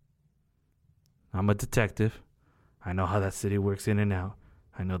them. I'm a detective. I know how that city works in and out.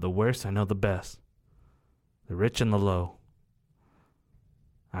 I know the worst, I know the best. The rich and the low.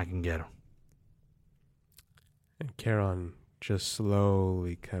 I can get them. And Karen just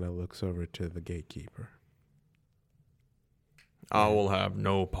slowly kind of looks over to the gatekeeper. I will have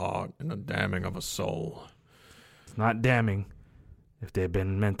no part in the damning of a soul. It's not damning if they've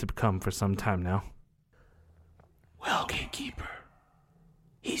been meant to come for some time now. Well, Gatekeeper,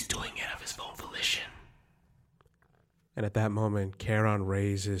 he's doing it of his own volition. And at that moment, Karen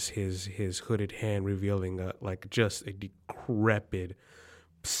raises his hooded hand, revealing just a decrepit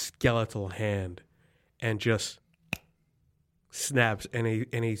skeletal hand, and just snaps, and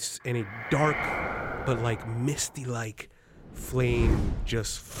a dark but like misty like flame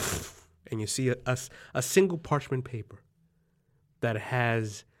just, and you see a single parchment paper that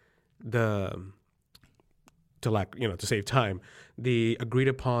has to save time, the agreed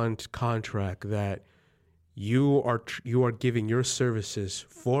upon contract that you are giving your services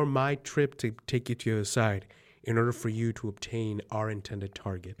for my trip to take you to the other side in order for you to obtain our intended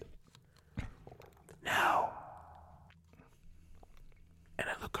target. Now, and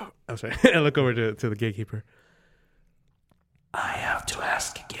I'm sorry. I look over to the gatekeeper. I have to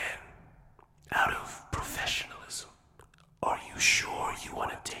ask again, out of professionalism, are you sure you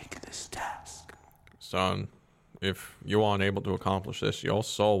want to take this task? Son, if you aren't able to accomplish this, your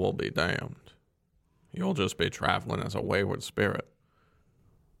soul will be damned. You'll just be traveling as a wayward spirit.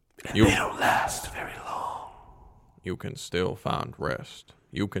 And they don't last very long. You can still find rest.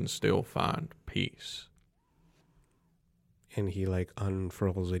 You can still find peace. And he like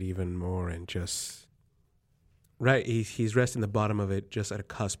unfurls it even more and just... Right, he's resting the bottom of it just at a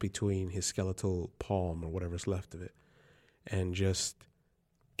cusp between his skeletal palm or whatever's left of it. And just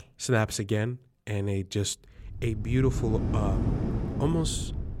snaps again. And a beautiful,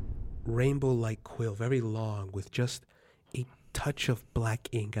 almost rainbow-like quill, very long, with just a touch of black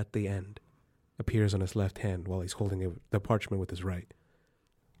ink at the end, appears on his left hand while he's holding the parchment with his right.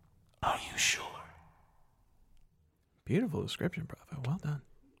 Are you sure? Beautiful description, Bravo. Well done.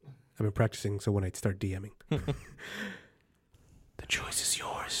 I've been practicing so when I start DMing. The choice is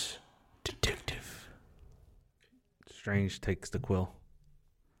yours, detective. Strange takes the quill.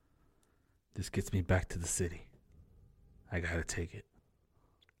 This gets me back to the city. I gotta take it.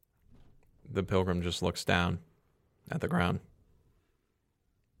 The pilgrim just looks down at the ground,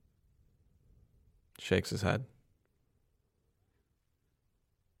 shakes his head.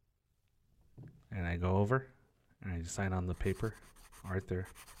 And I go over and I sign on the paper. Arthur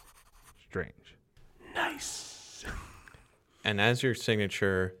Strange. Nice. And as your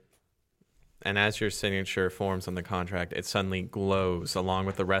signature forms on the contract, it suddenly glows along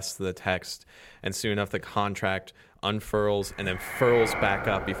with the rest of the text, and soon enough the contract unfurls and then furls back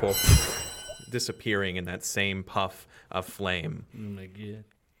up before disappearing in that same puff of flame. Oh my God.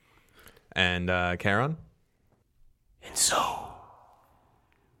 And Charon? And so,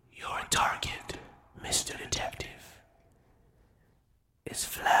 your target, Mr. Detective, is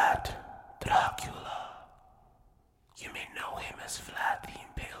Vlad Dracula. You may know him as Vlad the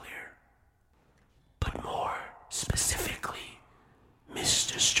Impaler, but more specifically,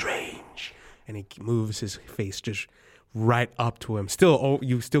 Mr. Strange. And he moves his face just right up to him. Still,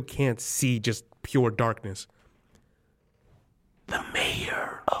 you still can't see, just pure darkness. The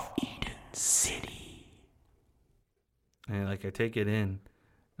mayor of Eden City. And like I take it in,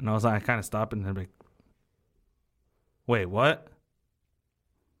 and I kind of stop and I'm like, wait, what?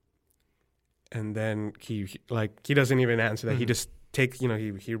 And then he doesn't even answer that. He just takes,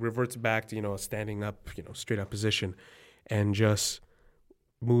 he reverts back to, standing up, straight up position, and just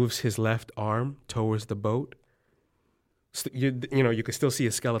moves his left arm towards the boat. You can still see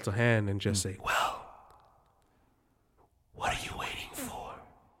his skeletal hand and just say, Well, what are you waiting for?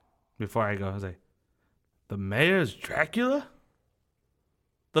 Before I go, I was like, the mayor's Dracula?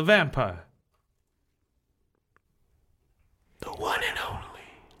 The vampire. The one and only.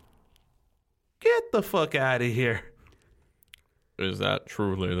 Get the fuck out of here. Is that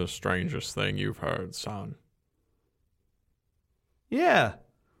truly the strangest thing you've heard, son? Yeah,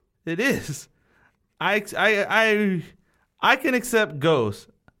 it is. I can accept ghosts.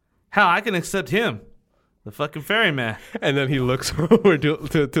 Hell, I can accept him, the fucking ferryman. and then he looks over to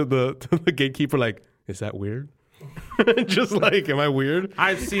the gatekeeper like, is that weird? Just like, am I weird?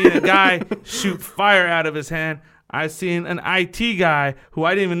 I've seen a guy shoot fire out of his hand. I've seen an IT guy who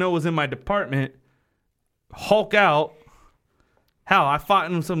I didn't even know was in my department Hulk out. Hell, I fought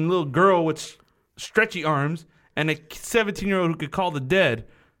in some little girl with stretchy arms and a 17-year-old who could call the dead.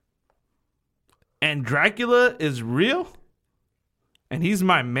 And Dracula is real? And he's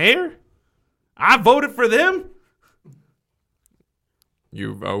my mayor? I voted for them?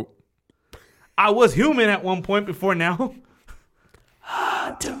 You vote? I was human at one point before now.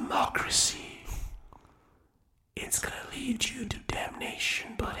 Democracy. It's gonna lead you to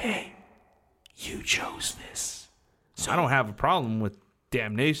damnation, but hey, you chose this. So I don't have a problem with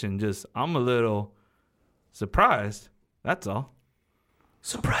damnation. Just I'm a little surprised. That's all.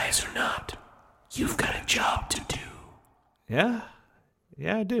 Surprise or not, you've got a job to do. Yeah,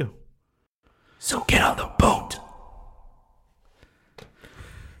 I do. So get on the boat.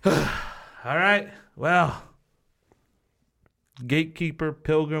 All right. Well, gatekeeper,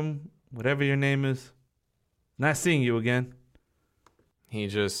 pilgrim, whatever your name is. Nice seeing you again. He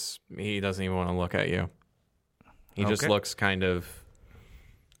doesn't even want to look at you. He just Okay. looks kind of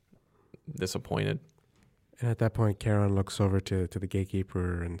disappointed. And at that point, Charon looks over to the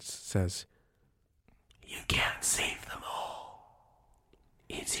gatekeeper and says, You can't save them all.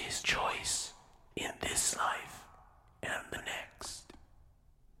 It's his choice in this life and the next.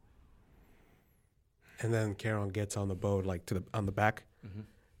 And then Charon gets on the boat, like on the back, Mm-hmm.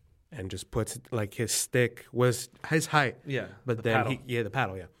 and just puts like his stick was his height. Yeah, But the then paddle. the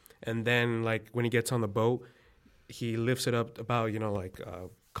paddle, yeah. And then like when he gets on the boat, he lifts it up about, like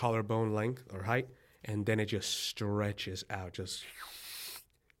collarbone length or height, and then it just stretches out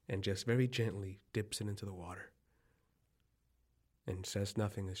and just very gently dips it into the water. And says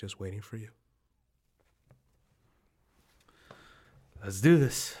nothing, it's just waiting for you. Let's do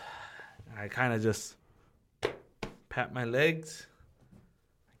this. I kind of just pat my legs,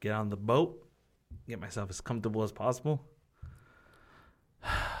 get on the boat, get myself as comfortable as possible.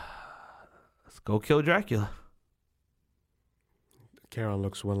 Let's go kill Dracula. Charon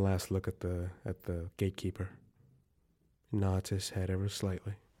looks one last look at the gatekeeper. Nods his head ever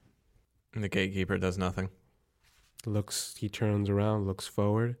slightly. And the gatekeeper does nothing. He turns around, looks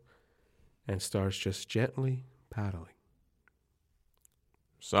forward, and starts just gently paddling.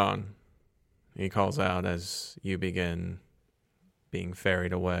 Son, he calls out as you begin being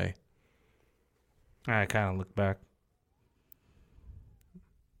ferried away. I kind of look back.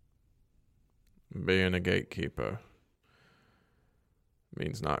 Being a gatekeeper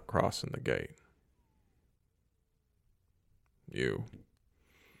means not crossing the gate. You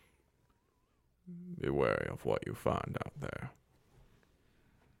be wary of what you find out there.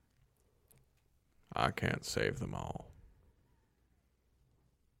 I can't save them all.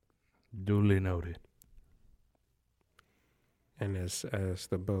 Duly noted. And as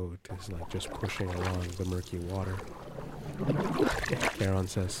the boat is like just pushing along the murky water, Charon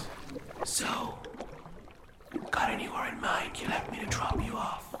says, So, got anywhere in mind you left me to drop you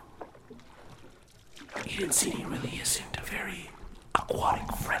off? Eden City really isn't a very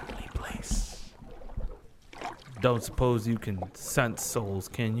aquatic-friendly place. Don't suppose you can sense souls,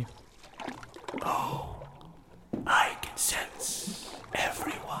 can you? Oh, I can sense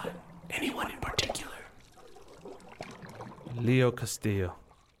everyone. Anyone in particular? Leo Castillo.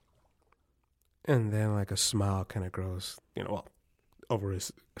 and then like a smile kind of grows, over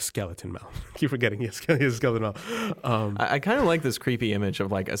his skeleton mouth. Keep forgetting his skeleton mouth. I kind of like this creepy image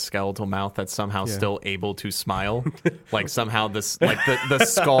of like a skeletal mouth that's somehow still able to smile. Like somehow this, like the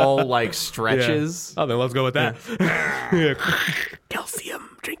skull like stretches. Oh, then let's go with that.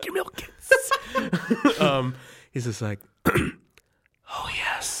 Calcium, drink your milk, kids. He's just like, Oh,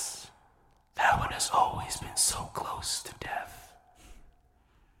 yes. That one has always been so close to death.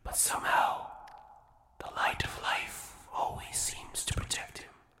 But somehow, the light of life always seems to protect him.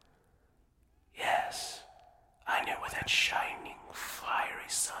 Yes, I know where that shining, fiery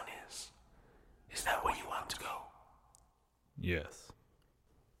sun is. Is that where you want to go? Yes.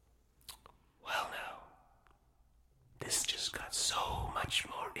 Well, now, this just got so much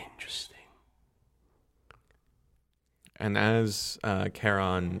more interesting. And as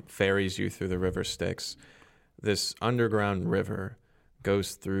Charon ferries you through the river Styx, this underground river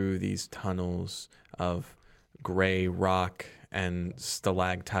goes through these tunnels of gray rock and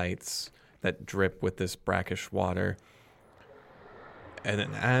stalactites that drip with this brackish water. And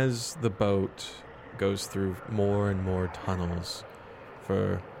then as the boat goes through more and more tunnels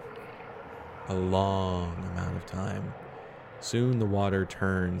for a long amount of time, soon the water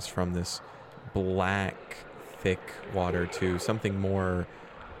turns from this black, thick water to something more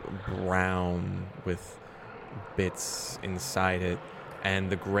brown with bits inside it, and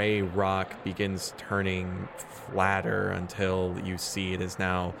the gray rock begins turning flatter until you see it is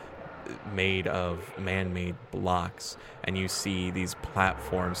now made of man-made blocks, and you see these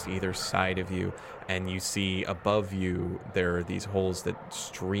platforms to either side of you, and you see above you there are these holes that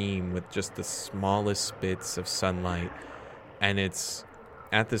stream with just the smallest bits of sunlight. And it's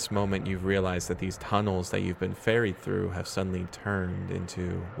at this moment you've realized that these tunnels that you've been ferried through have suddenly turned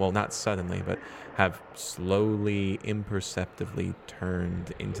into, well, not suddenly, but have slowly, imperceptibly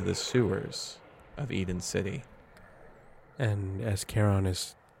turned into the sewers of Eden City. and as Charon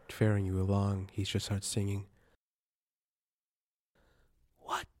is ferrying you along, he just starts singing.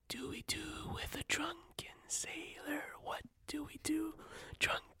 What do we do with a drunken sailor? What do we do,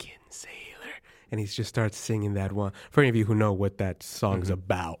 drunken sailor? And he just starts singing that one. For any of you who know what that song's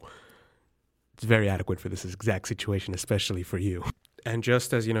about, it's very adequate for this exact situation, especially for you. And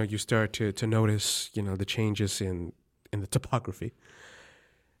just as, you start to notice, the changes in the topography,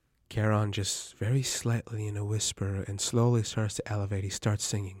 Charon just very slightly in a whisper and slowly starts to elevate. He starts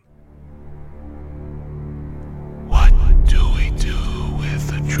singing. What do we do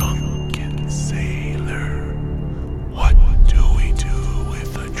with a drunken sailor? What do we do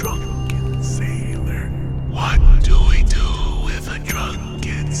with a drunken sailor? What do we do with a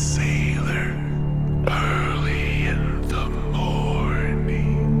drunken sailor? Early in the morning.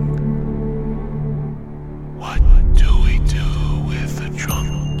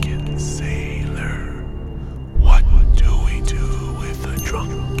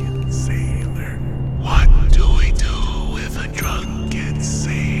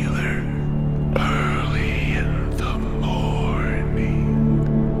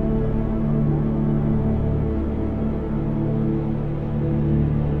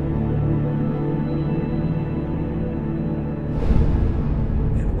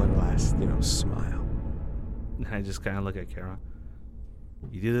 smile. And I just kind of look at Kara.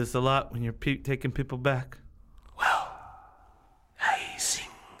 You do this a lot when you're taking people back? Well, I sing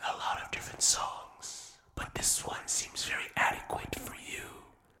a lot of different songs, but this one seems very adequate for you.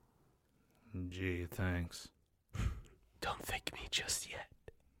 Gee, thanks. Don't thank me just yet.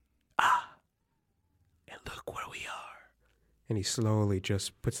 And look where we are. And he slowly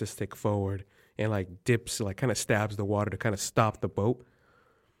just puts the stick forward and like dips, like kind of stabs the water to kind of stop the boat.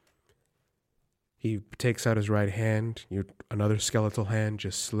 He takes out his right hand, another skeletal hand,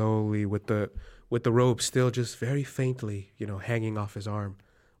 just slowly with the rope still just very faintly, hanging off his arm,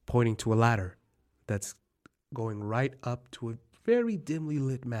 pointing to a ladder that's going right up to a very dimly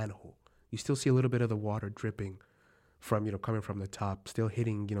lit manhole. You still see a little bit of the water dripping from, coming from the top, still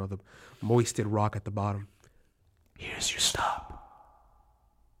hitting, the moisted rock at the bottom. Here's your stop.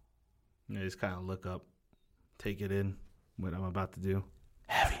 I just kind of look up, take it in, what I'm about to do.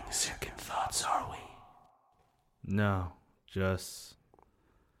 Having second thoughts, are we? No, just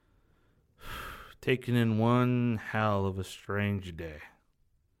taking in one hell of a strange day.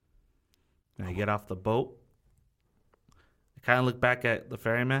 And I get off the boat. I kind of look back at the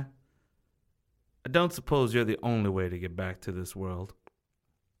ferryman. I don't suppose you're the only way to get back to this world.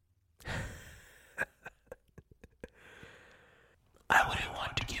 I wouldn't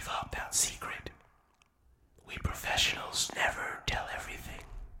want to give up that secret. We professionals never tell everything.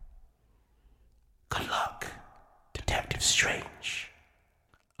 Good luck, Detective Strange.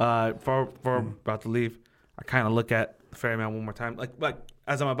 For about to leave, I kind of look at the ferryman one more time. Like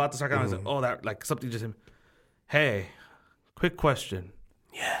as I'm about to start, I was like, oh, that, like, something just hit me. Hey, quick question.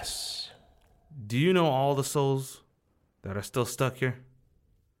 Yes. Do you know all the souls that are still stuck here?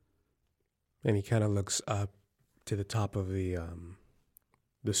 And he kind of looks up to the top of the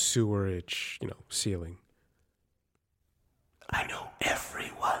sewerage, ceiling. I know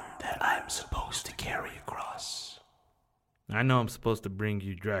everyone that I'm supposed to carry across. I know I'm supposed to bring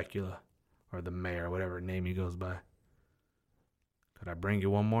you Dracula, or the mayor, whatever name he goes by. Could I bring you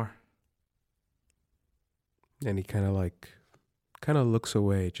one more? And he kind of looks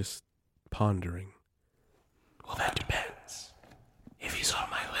away, just pondering. Well, that depends. If he's on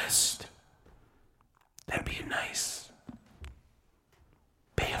my list, that'd be a nice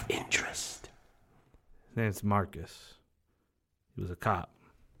pay of interest. His name's Marcus. He was a cop.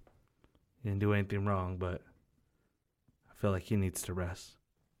 He didn't do anything wrong, but I feel like he needs to rest.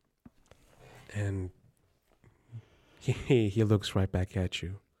 And he looks right back at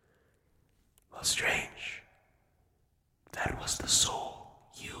you. Well, Strange, that was the soul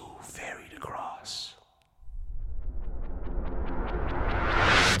you ferried across.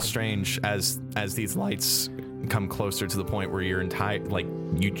 Strange, as these lights come closer to the point where you're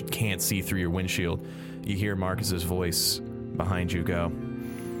you can't see through your windshield, you hear Marcus's voice behind you go,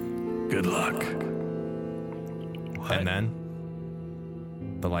 "Good luck." What? And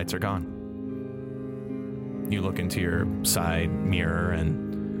then the lights are gone. You look into your side mirror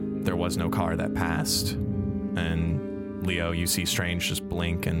and there was no car that passed. And Leo, you see Strange just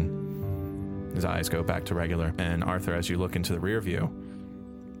blink and his eyes go back to regular. And Arthur, as you look into the rear view,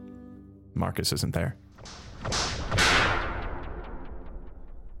 Marcus isn't there.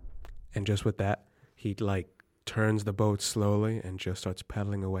 And just with that, he turns the boat slowly and just starts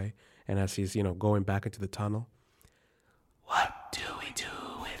pedaling away. And as he's, going back into the tunnel, What do we do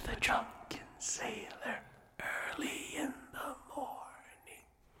with a drunken sailor early in the morning?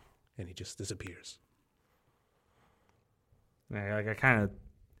 and he just disappears. I kind of,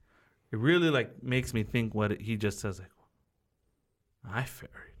 it really makes me think what he just says. I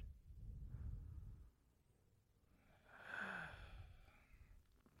ferried.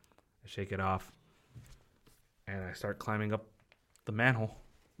 I shake it off, and I start climbing up the manhole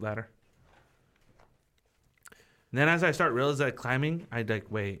ladder. And then as I start realizing I'm climbing, I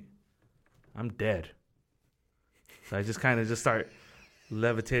wait, I'm dead. So I just kind of start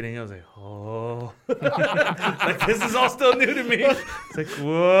levitating. I was like, oh. This is all still new to me. It's like,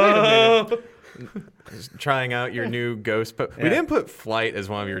 whoa. Just trying out your new ghost, but we didn't put flight as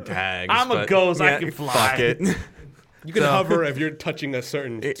one of your tags. I'm a ghost. I can fly. Fuck it. You can hover if you're touching a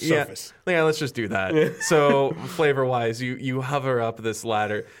certain surface. Yeah, let's just do that. So, flavor-wise, you hover up this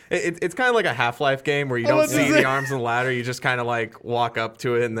ladder. It's kind of like a Half-Life game where you don't see the arms of the ladder. You just kind of walk up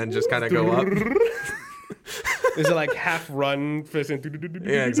to it and then just kind of go up. Is it half run?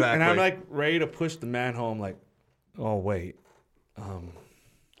 Yeah, exactly. And I'm ready to push the manhole. I'm like, oh, wait. And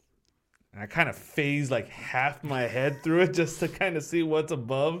I kind of phase half my head through it just to kind of see what's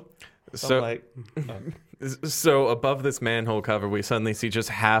above. So I'm like, So above this manhole cover, we suddenly see just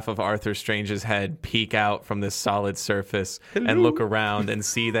half of Arthur Strange's head peek out from this solid surface and look around and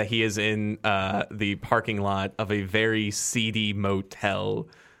see that he is in the parking lot of a very seedy motel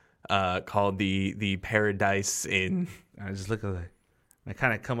called the Paradise Inn. I just look at it. I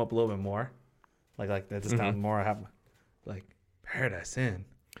kind of come up a little bit more, like that's just down more. I have like Paradise Inn,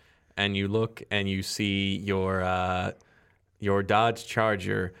 And you look and you see your Dodge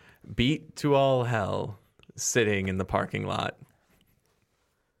Charger beat to all hell sitting in the parking lot.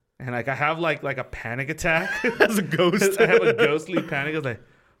 and like I have like a panic attack as a ghost. I have a ghostly panic. I was like,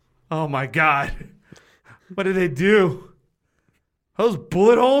 oh my god, what did they do? Those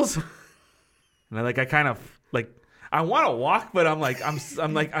bullet holes. And I kind of like I want to walk, but I'm a ghost.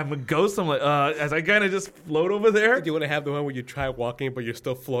 I'm like as I kind of just float over there. Do you want to have the one where you try walking, but you're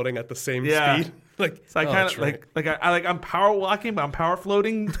still floating at the same Yeah. speed? Like, So I kind of right. I'm power walking, but I'm power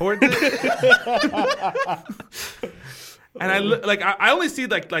floating towards it. And I only see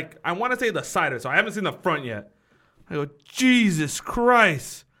like I want to say the side of it, so I haven't seen the front yet. I go, Jesus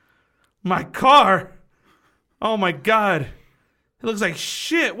Christ, my car! Oh my god, it looks like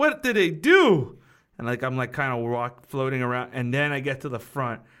shit. What did they do? And I'm kind of floating around, and then I get to the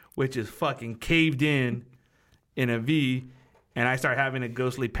front, which is fucking caved in a V, and I start having a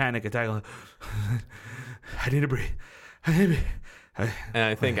ghostly panic attack. Like, I need to breathe. And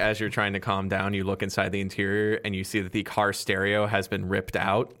I think as you're trying to calm down, you look inside the interior and you see that the car stereo has been ripped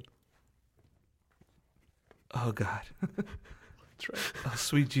out. Oh God. That's right. Oh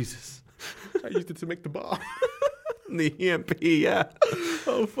sweet Jesus. I used it to make the bomb. The EMP, yeah.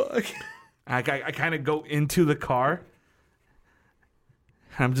 Oh, fuck. I kind of go into the car.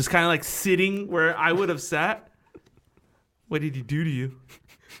 And I'm just kind of like sitting where I would have sat. What did he do to you?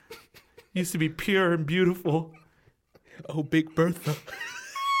 Used to be pure and beautiful. Oh, Big Bertha.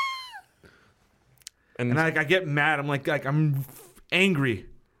 And I get mad. I'm like I'm angry.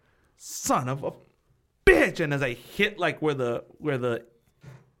 Son of a bitch. And as I hit where the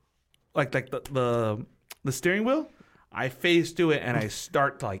steering wheel, I phase to it and I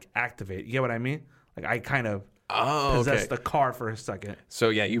start to activate. You get what I mean? Like I kind of possess the car for a second. So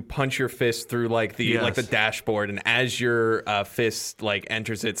yeah, you punch your fist through the dashboard, and as your fist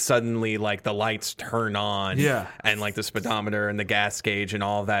enters it, suddenly the lights turn on. Yeah. And the speedometer and the gas gauge and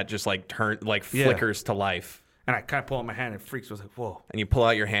all of that just flickers to life. And I kind of pull out my hand and freaks was like, whoa. And you pull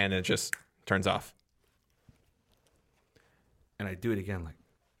out your hand and it just turns off. And I do it again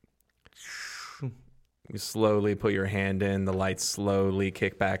You slowly put your hand in, the lights slowly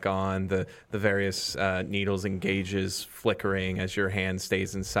kick back on, the various needles and gauges flickering as your hand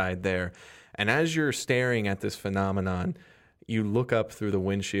stays inside there. And as you're staring at this phenomenon, you look up through the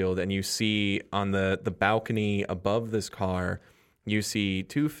windshield and you see on the balcony above this car, you see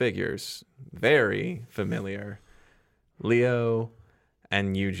two figures, very familiar, Leo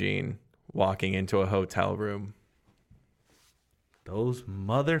and Eugene, walking into a hotel room. Those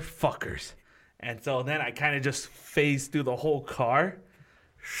motherfuckers. And so then I kind of just phase through the whole car.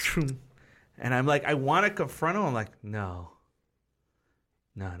 And I'm like, I want to confront them. I'm like, no.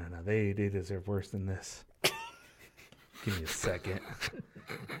 They deserve worse than this. Give me a second.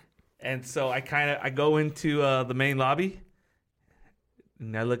 And so I go into the main lobby.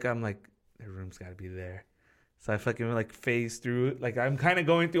 And I look, I'm like, the room's got to be there. So I fucking phase through it. I'm kind of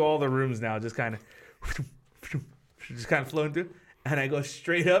going through all the rooms now, just kind of flowing through. And I go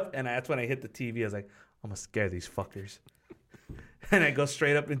straight up, and that's when I hit the TV. I was like, I'm going to scare these fuckers. And I go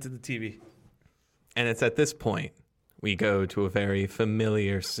straight up into the TV. And it's at this point we go to a very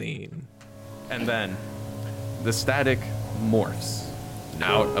familiar scene. And then the static morphs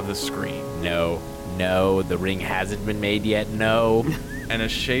out of the screen. No, the ring hasn't been made yet. No. And a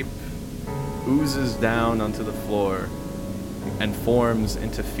shape oozes down onto the floor and forms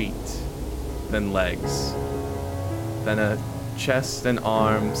into feet, then legs, then a chest and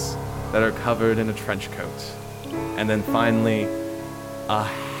arms that are covered in a trench coat, and then finally a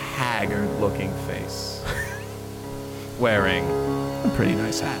haggard-looking face wearing a pretty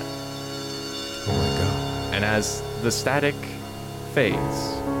nice hat. Oh my god. And as the static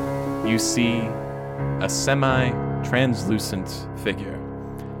fades, you see a semi-translucent figure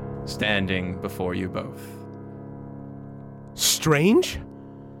standing before you both. Strange?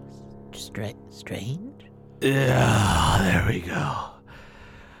 Strange? Yeah, there we go.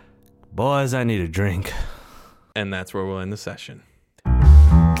 Boys, I need a drink. And that's where we'll end the session.